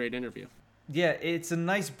was just a great interview. Yeah, it's a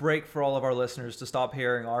nice break for all of our listeners to stop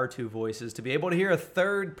hearing our two voices, to be able to hear a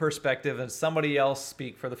third perspective and somebody else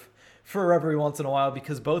speak for every once in a while,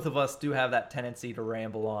 because both of us do have that tendency to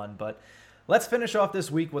ramble on. But let's finish off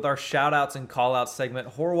this week with our shout-outs and call-outs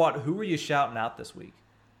segment. Horwat, who are you shouting out this week?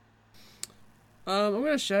 I'm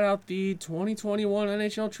going to shout out the 2021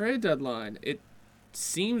 NHL trade deadline. It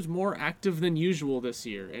seems more active than usual this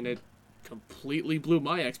year, and it completely blew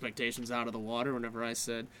my expectations out of the water whenever I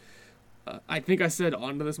said... I think I said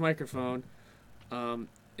onto this microphone,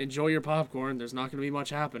 enjoy your popcorn, there's not going to be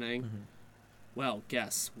much happening. Mm-hmm. Well,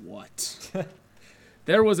 guess what?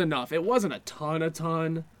 There was enough. It wasn't a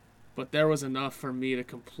ton, but there was enough for me to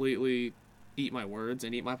completely eat my words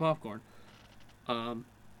and eat my popcorn.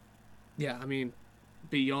 Yeah, I mean,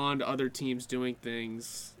 beyond other teams doing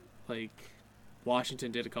things, like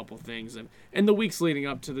Washington did a couple things, and the weeks leading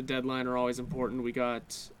up to the deadline are always important. We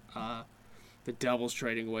got... the Devils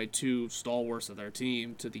trading away 2 stalwarts of their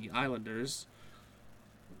team to the Islanders.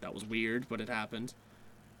 That was weird, but it happened.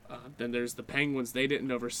 Then there's the Penguins. They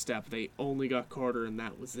didn't overstep. They only got Carter, and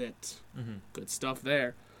that was it. Mm-hmm. Good stuff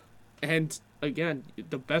there. And, again,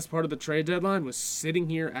 the best part of the trade deadline was sitting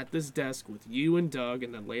here at this desk with you and Doug,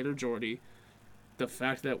 and then later Jordy. The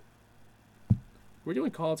fact that... We're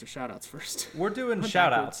doing call-outs or shout-outs first? We're doing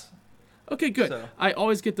shout-outs. Okay, good. So- I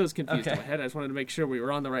always get those confused in Okay. my head. I just wanted to make sure we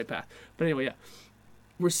were on the right path. But anyway, yeah.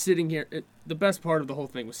 We're sitting here. The best part of the whole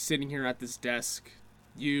thing was sitting here at this desk.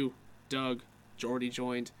 You, Doug, Jordy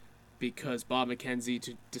joined because Bob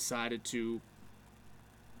McKenzie decided to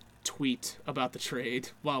tweet about the trade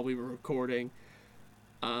while we were recording.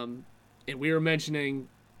 And we were mentioning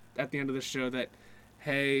at the end of the show that,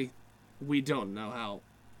 hey, we don't know how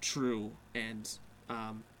true and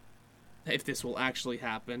if this will actually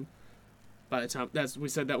happen. By the time we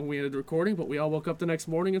said that when we ended recording, but we all woke up the next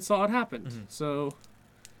morning and saw it happen. Mm-hmm. So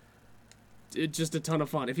it's just a ton of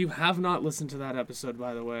fun. If you have not listened to that episode,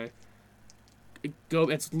 by the way,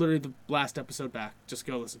 it's literally the last episode back. Just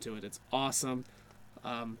go listen to it. It's awesome.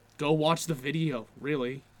 Go watch the video,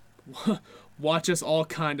 really. Watch us all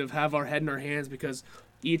kind of have our head in our hands because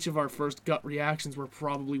each of our first gut reactions were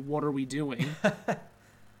probably, what are we doing?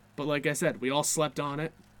 But like I said, we all slept on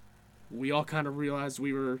it. We all kind of realized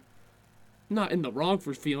we were not in the wrong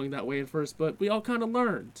for feeling that way at first, but we all kind of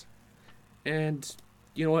learned. And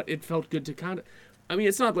you know what? It felt good to kind of... I mean,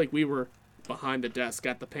 it's not like we were behind the desk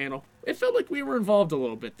at the panel. It felt like we were involved a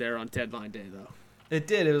little bit there on deadline day, though. It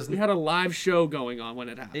did. It was. We had a live show going on when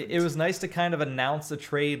it happened. It was nice to kind of announce a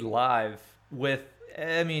trade live with,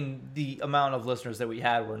 I mean, the amount of listeners that we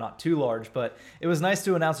had were not too large, but it was nice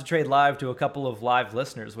to announce a trade live to a couple of live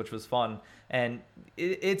listeners, which was fun. And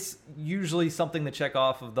it's usually something to check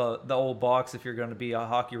off of the old box if you're going to be a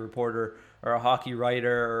hockey reporter or a hockey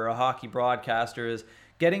writer or a hockey broadcaster, is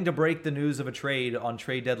getting to break the news of a trade on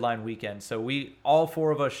trade deadline weekend. So we, all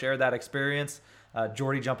four of us, share that experience.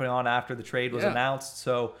 Jordy jumping on after the trade was announced.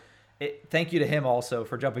 So thank you to him also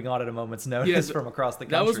for jumping on at a moment's notice from across the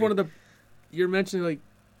country. That was one of the... You're mentioning, like,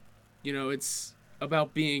 you know, it's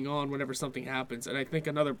about being on whenever something happens. And I think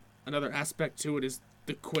another aspect to it is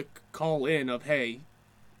the quick call in of, hey,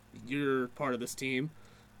 you're part of this team.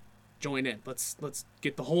 Join in. Let's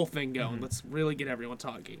get the whole thing going. Mm-hmm. Let's really get everyone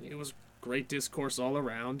talking. It was great discourse all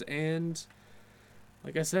around. And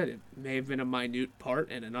like I said, it may have been a minute part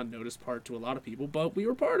and an unnoticed part to a lot of people, but we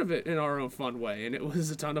were part of it in our own fun way. And it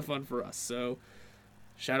was a ton of fun for us. So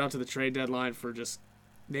shout out to the trade deadline for just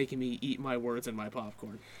making me eat my words and my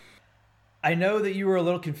popcorn. I know that you were a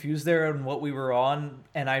little confused there on what we were on,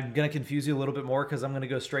 and I'm going to confuse you a little bit more because I'm going to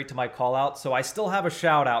go straight to my call out. So I still have a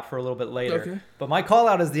shout out for a little bit later. Okay. But my call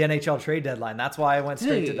out is the NHL trade deadline. That's why I went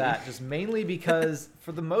straight to Hey. that, just mainly because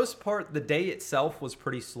for the most part, the day itself was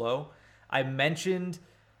pretty slow. I mentioned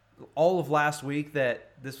all of last week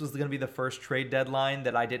that this was going to be the first trade deadline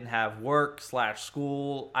that I didn't have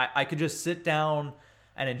work/school. I could just sit down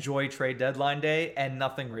and enjoy trade deadline day, and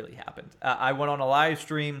nothing really happened. I went on a live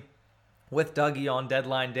stream with Dougie on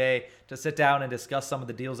deadline day to sit down and discuss some of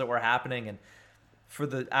the deals that were happening. And for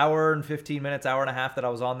the hour and 15 minutes, hour and a half that I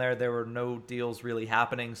was on there were no deals really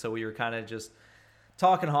happening. So we were kind of just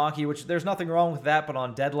talking hockey, which there's nothing wrong with that. But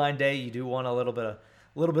on deadline day, you do want a little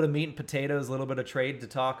bit of meat and potatoes, a little bit of trade to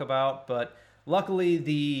talk about. But luckily,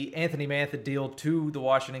 the Anthony Mantha deal to the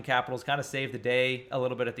Washington Capitals kind of saved the day a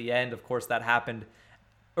little bit at the end. Of course, that happened,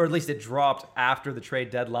 or at least it dropped after the trade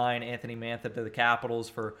deadline. Anthony Mantha to the Capitals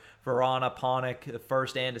for Verana, Panik, the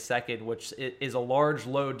first and a second, which is a large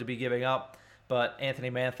load to be giving up. But Anthony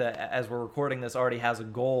Mantha, as we're recording this, already has a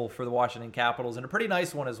goal for the Washington Capitals, and a pretty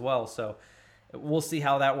nice one as well. So we'll see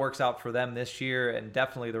how that works out for them this year, and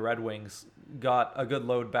definitely the Red Wings got a good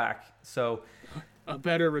load back. So A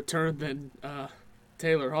better return than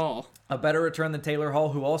Taylor Hall. a better return than Taylor Hall,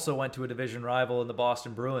 who also went to a division rival in the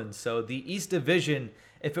Boston Bruins. So the East Division,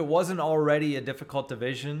 if it wasn't already a difficult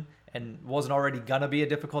division and wasn't already going to be a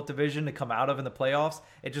difficult division to come out of in the playoffs,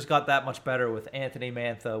 it just got that much better with Anthony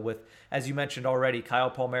Mantha, with, as you mentioned already, Kyle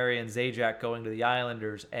Palmieri and Zajac going to the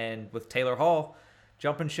Islanders, and with Taylor Hall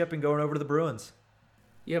jumping ship and going over to the Bruins.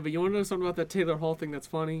 Yeah, but you want to know something about that Taylor Hall thing that's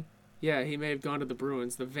funny? Yeah, he may have gone to the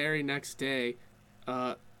Bruins. The very next day,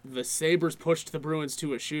 the Sabres pushed the Bruins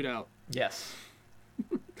to a shootout. Yes.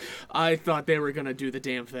 I thought they were going to do the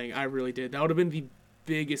damn thing. I really did. That would have been the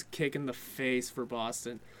biggest kick in the face for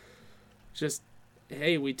Boston. Just,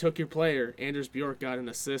 hey, we took your player. Anders Bjork got an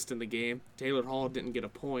assist in the game. Taylor Hall didn't get a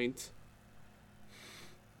point.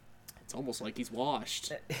 It's almost like he's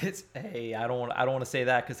washed. I don't want to say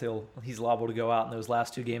that because he's liable to go out in those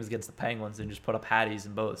last two games against the Penguins and just put up hatties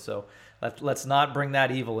in both. So let's not bring that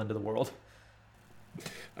evil into the world.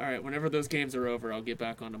 All right, whenever those games are over, I'll get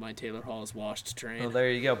back onto my Taylor Hall is washed train. Well, there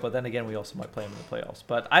you go. But then again, we also might play him in the playoffs.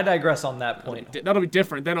 But I digress on that point. That'll be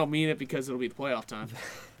different. Then I'll mean it because it'll be the playoff time.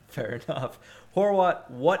 Fair enough. Horwat,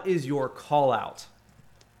 what is your call out?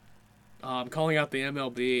 I'm calling out the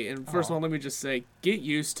MLB. And first of all, let me just say, get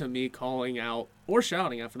used to me calling out, or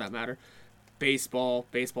shouting out for that matter, baseball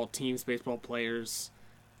teams, baseball players,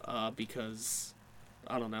 because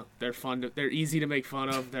I don't know, they're fun. They're easy to make fun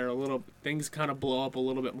of. Things kind of blow up a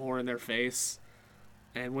little bit more in their face.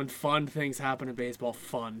 And when fun things happen in baseball,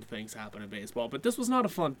 fun things happen in baseball. But this was not a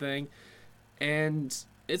fun thing, and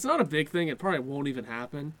it's not a big thing. It probably won't even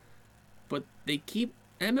happen. But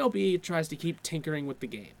MLB tries to keep tinkering with the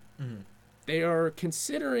game. Mhm. They are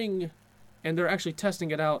considering, and they're actually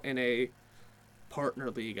testing it out in a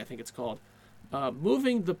partner league, I think it's called,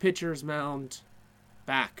 moving the pitcher's mound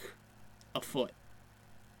back a foot.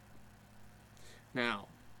 Now,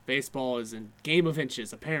 baseball is in game of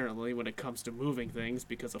inches, apparently, when it comes to moving things,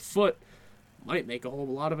 because a foot might make a whole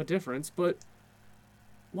lot of a difference, but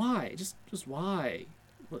why? Just why?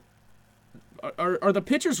 Are the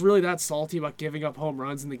pitchers really that salty about giving up home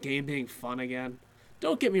runs and the game being fun again?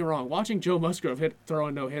 Don't get me wrong, watching Joe Musgrove throw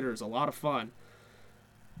a no-hitter is a lot of fun.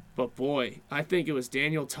 But boy, I think it was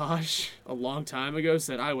Daniel Tosh a long time ago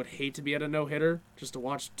said I would hate to be at a no-hitter just to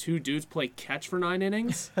watch two dudes play catch for 9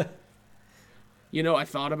 innings. I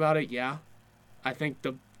thought about it, yeah. I think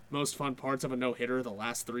the most fun parts of a no-hitter are the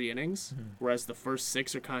last 3 innings, whereas the first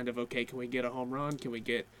 6 are kind of, okay, can we get a home run? Can we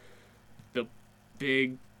get the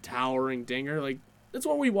big, towering dinger? Like, that's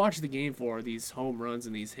what we watch the game for, these home runs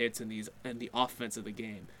and these hits and the offense of the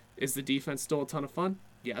game. Is the defense still a ton of fun?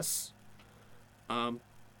 Yes.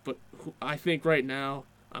 But I think right now,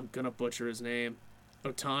 I'm going to butcher his name,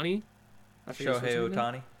 Ohtani? Shohei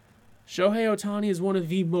Ohtani. Shohei Ohtani is one of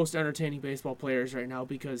the most entertaining baseball players right now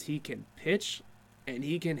because he can pitch and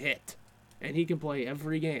he can hit. And he can play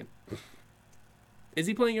every game. Is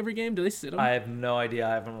he playing every game? Do they sit him? I have no idea.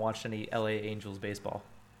 I haven't watched any LA Angels baseball.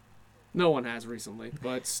 No one has recently,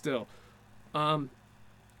 but still.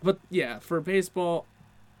 But yeah, for baseball,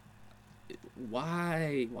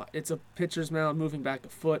 why? It's a pitcher's mound moving back a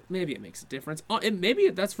foot. Maybe it makes a difference. Maybe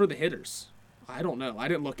that's for the hitters. I don't know. I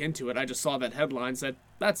didn't look into it. I just saw that headline, said,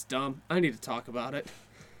 that's dumb. I need to talk about it.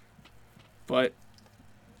 But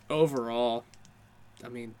overall, I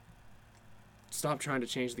mean, stop trying to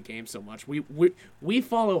change the game so much. We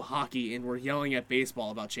follow hockey, and we're yelling at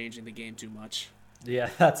baseball about changing the game too much.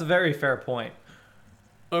 Yeah, that's a very fair point.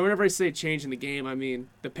 Whenever I say changing the game, I mean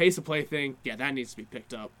the pace of play thing. Yeah, that needs to be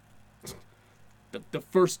picked up. The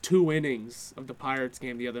first 2 innings of the Pirates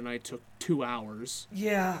game the other night took 2 hours.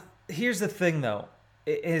 Yeah, here's the thing, though.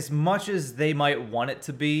 As much as they might want it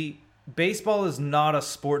to be, baseball is not a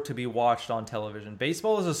sport to be watched on television.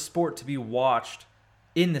 Baseball is a sport to be watched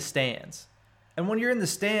in the stands. And when you're in the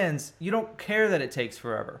stands, you don't care that it takes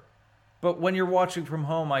forever. But when you're watching from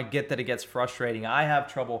home, I get that it gets frustrating. I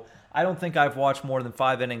have trouble. I don't think I've watched more than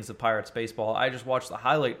 5 innings of Pirates baseball. I just watch the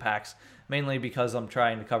highlight packs, mainly because I'm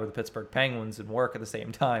trying to cover the Pittsburgh Penguins and work at the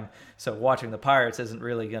same time. So watching the Pirates isn't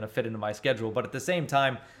really going to fit into my schedule. But at the same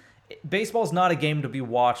time, baseball is not a game to be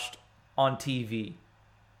watched on TV.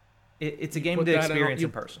 It's a game to experience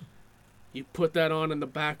in person. You put that on in the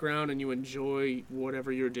background and you enjoy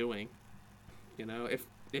whatever you're doing.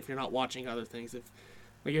 If you're not watching other things,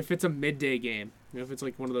 if it's a midday game, if it's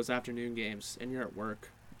like one of those afternoon games and you're at work,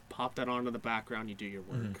 pop that on in the background, you do your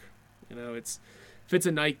work. If it's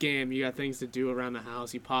a night game, you got things to do around the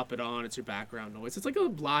house, you pop it on, it's your background noise. It's like a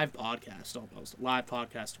live podcast almost, live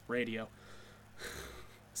podcast radio.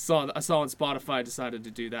 I saw on Spotify decided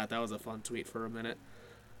to do that. That was a fun tweet for a minute.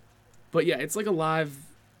 But yeah, it's like a live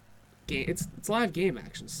game. It's live game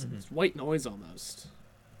action. It's white noise almost.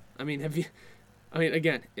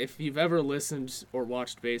 Again, if you've ever listened or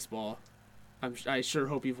watched baseball, I sure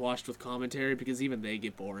hope you've watched with commentary because even they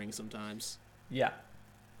get boring sometimes. Yeah.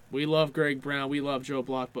 We love Greg Brown, we love Joe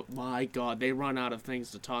Block, but my God, they run out of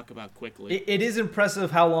things to talk about quickly. It is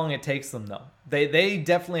impressive how long it takes them, though. They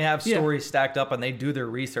definitely have stories stacked up, and they do their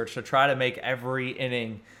research to try to make every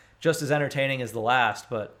inning just as entertaining as the last.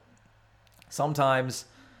 But sometimes,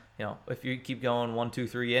 if you keep going 1, 2,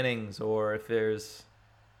 3 innings, or if there's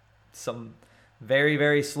some very,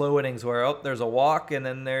 very slow innings where, there's a walk and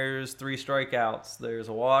then there's 3 strikeouts. There's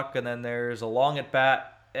a walk and then there's a long at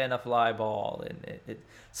bat and a fly ball. And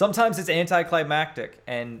sometimes it's anticlimactic.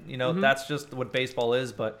 And, that's just what baseball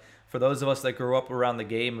is. But for those of us that grew up around the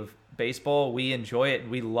game of baseball, we enjoy it and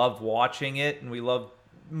we love watching it. And we love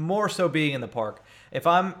more so being in the park. If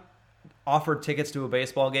I'm offered tickets to a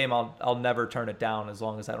baseball game, I'll never turn it down as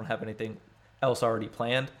long as I don't have anything else already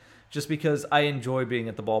planned. Just because I enjoy being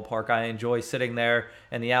at the ballpark. I enjoy sitting there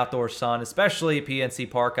in the outdoor sun, especially PNC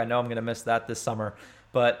Park. I know I'm going to miss that this summer.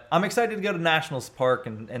 But I'm excited to go to Nationals Park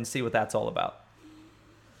and see what that's all about.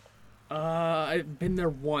 I've been there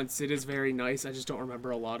once. It is very nice. I just don't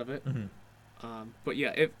remember a lot of it. But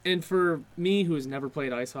yeah, and for me who has never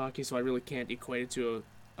played ice hockey, so I really can't equate it to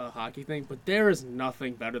a hockey thing, but there is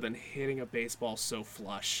nothing better than hitting a baseball so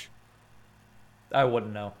flush. I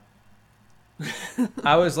wouldn't know.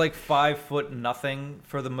 I was like 5'0"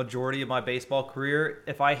 for the majority of my baseball career.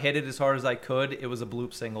 If I hit it as hard as I could, it was a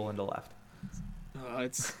bloop single into left.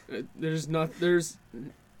 There's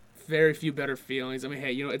very few better feelings. I mean,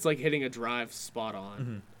 hey, it's like hitting a drive spot on.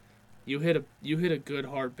 Mm-hmm. You hit a good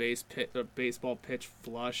hard baseball pitch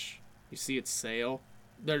flush. You see it sail.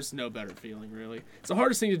 There's no better feeling, really. It's the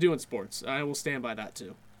hardest thing to do in sports. I will stand by that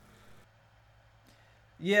too.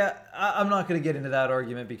 Yeah, I'm not going to get into that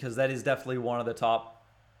argument because that is definitely one of the top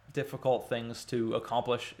difficult things to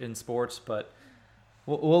accomplish in sports, but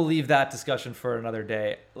we'll leave that discussion for another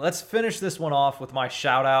day. Let's finish this one off with my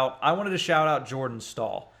shout out. I wanted to shout out Jordan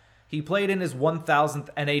Staal. He played in his 1,000th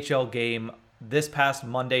NHL game this past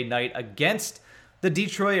Monday night against the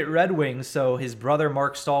Detroit Red Wings, so his brother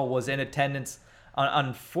Mark Staal was in attendance.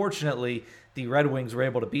 Unfortunately, the Red Wings were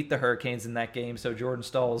able to beat the Hurricanes in that game, so Jordan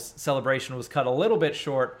Staal's celebration was cut a little bit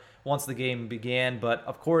short once the game began. But,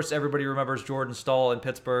 of course, everybody remembers Jordan Staal in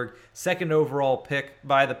Pittsburgh, second overall pick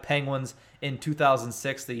by the Penguins in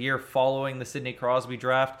 2006, the year following the Sidney Crosby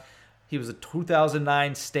draft. He was a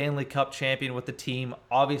 2009 Stanley Cup champion with the team,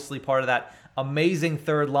 obviously part of that amazing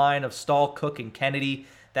third line of Staal, Cook, and Kennedy.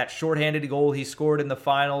 That shorthanded goal he scored in the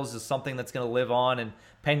finals is something that's going to live on in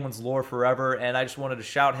Penguins lore forever, and I just wanted to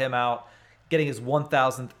shout him out, getting his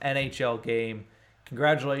 1,000th NHL game.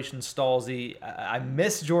 Congratulations, Stallsy. I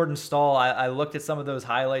miss Jordan Staal. I looked at some of those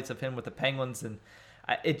highlights of him with the Penguins, and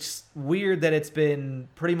it's weird that it's been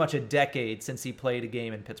pretty much a decade since he played a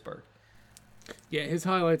game in Pittsburgh. Yeah, his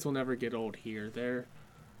highlights will never get old here. They're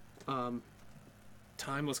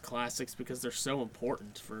timeless classics because they're so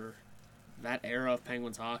important for that era of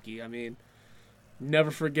Penguins hockey. I mean, never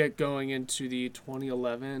forget going into the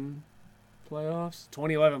 2011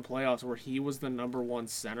 playoffs where he was the number one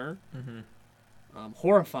center. Mm-hmm.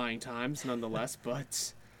 Horrifying times nonetheless,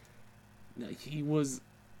 but he was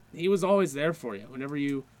always there for you whenever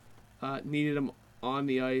you needed him on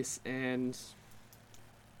the ice. And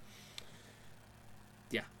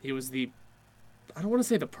yeah, he was I don't want to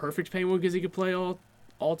say the perfect Penguin because he could play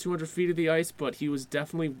all 200 feet of the ice, but he was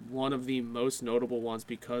definitely one of the most notable ones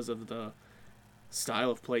because of the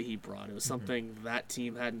style of play he brought. It was something that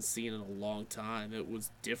team hadn't seen in a long time. It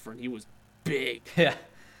was different. He was big. Yeah.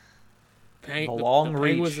 The long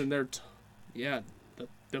reach. Penguins and their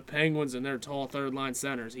the Penguins and their tall third line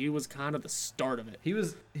centers. He was kind of the start of it. He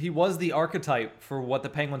was the archetype for what the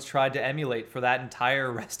Penguins tried to emulate for that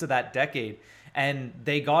entire rest of that decade. And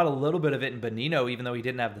they got a little bit of it in Bonino, even though he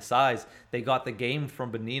didn't have the size. They got the game from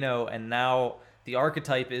Bonino, and now the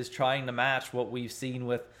archetype is trying to match what we've seen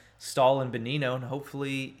with Staal and Bonino, and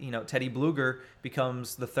hopefully, Teddy Bluger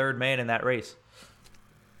becomes the third man in that race.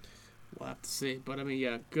 We'll have to see. But, I mean,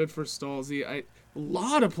 yeah, good for Stallsy. A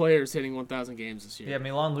lot of players hitting 1,000 games this year. Yeah,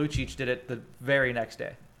 Milan Lucic did it the very next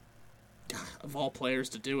day. Of all players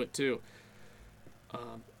to do it, too.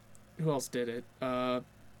 Who else did it?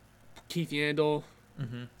 Keith Yandel,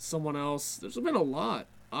 someone else. There's been a lot.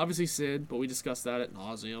 Obviously Sid, but we discussed that at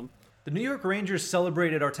nauseum. The New York Rangers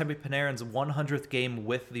celebrated Artemi Panarin's 100th game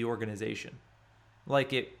with the organization.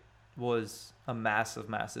 Like it was a massive,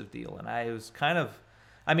 massive deal. And I was kind of...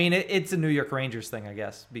 I mean, it's a New York Rangers thing, I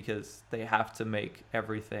guess, because they have to make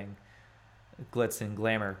everything glitz and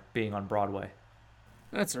glamour being on Broadway.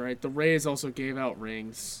 That's all right. The Rays also gave out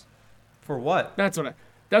rings. For what? That's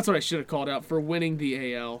what I should have called out for winning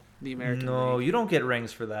the AL, the American League. No, you don't get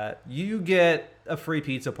rings for that. You get a free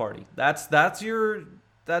pizza party. That's your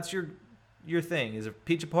thing, is a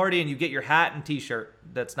pizza party, and you get your hat and T-shirt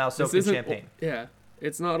that's now soaked in champagne. Yeah,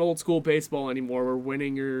 it's not old school baseball anymore. We're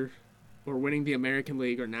winning the American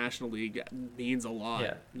League or National League. That means a lot.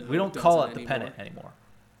 Yeah, no, we don't call it the pennant anymore.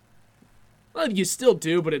 Well, you still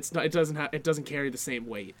do, but it's not. It doesn't carry the same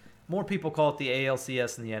weight. More people call it the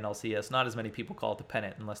ALCS and the NLCS. Not as many people call it the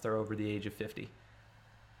pennant unless they're over the age of 50.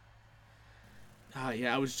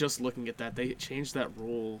 Yeah, I was just looking at that. They changed that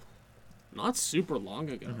rule not super long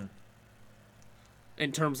ago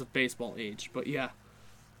in terms of baseball age. But yeah,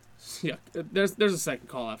 there's a second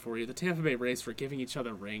call out for you. The Tampa Bay Rays for giving each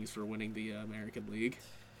other rings for winning the American League.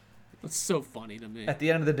 That's so funny to me. At the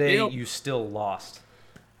end of the day, you still lost.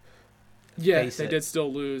 Yeah, they did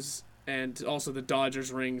still lose. And also the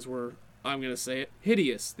Dodgers rings were, I'm going to say it,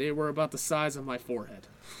 hideous. They were about the size of my forehead.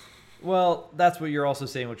 Well, that's what you're also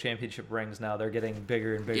saying with championship rings now. They're getting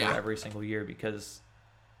bigger and bigger every single year because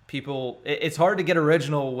it's hard to get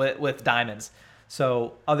original with diamonds.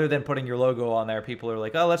 So other than putting your logo on there, people are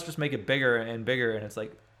like, oh, let's just make it bigger and bigger. And it's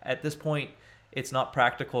like, at this point, it's not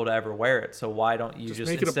practical to ever wear it. So why don't you just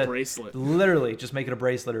make instead, it a bracelet? Literally, just make it a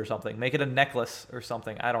bracelet or something. Make it a necklace or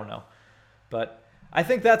something. I don't know. But I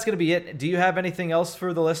think that's going to be it. Do you have anything else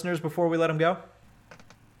for the listeners before we let them go?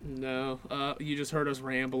 No, you just heard us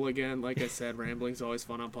ramble again. Like I said, rambling's always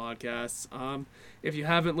fun on podcasts. If you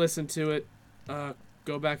haven't listened to it,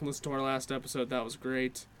 go back and listen to our last episode. That was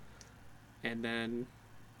great. And then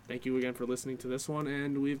thank you again for listening to this one,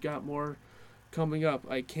 and we've got more coming up.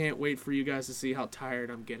 I can't wait for you guys to see how tired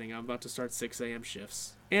I'm getting. I'm about to start 6 a.m.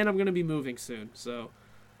 shifts, and I'm going to be moving soon, so...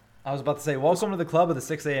 I was about to say, welcome to the club of the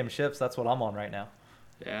 6 a.m. shifts. That's what I'm on right now.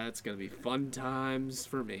 Yeah, it's going to be fun times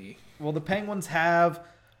for me. Well, the Penguins have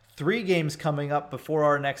 3 games coming up before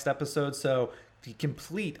our next episode, so the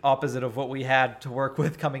complete opposite of what we had to work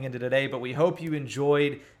with coming into today. But we hope you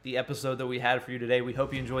enjoyed the episode that we had for you today. We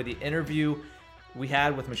hope you enjoyed the interview we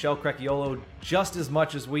had with Michelle Crecchiolo just as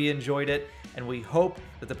much as we enjoyed it. And we hope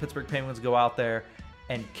that the Pittsburgh Penguins go out there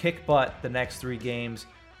and kick butt the next 3 games.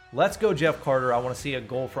 Let's go Jeff Carter. I want to see a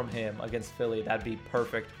goal from him against Philly. That'd be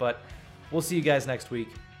perfect. But we'll see you guys next week.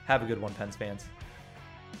 Have a good one, Pens fans.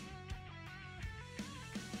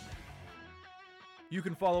 You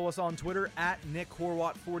can follow us on Twitter at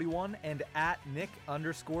NickHorwat41 and at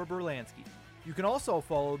Nick_Berlansky. You can also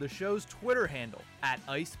follow the show's Twitter handle at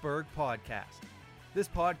Iceberg Podcast. This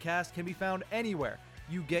podcast can be found anywhere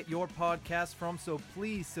you get your podcasts from, so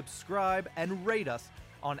please subscribe and rate us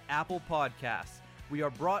on Apple Podcasts. We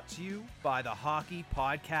are brought to you by the Hockey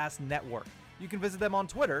Podcast Network. You can visit them on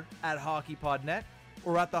Twitter at HockeyPodNet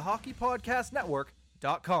or at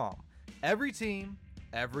thehockeypodcastnetwork.com. Every team,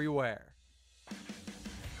 everywhere.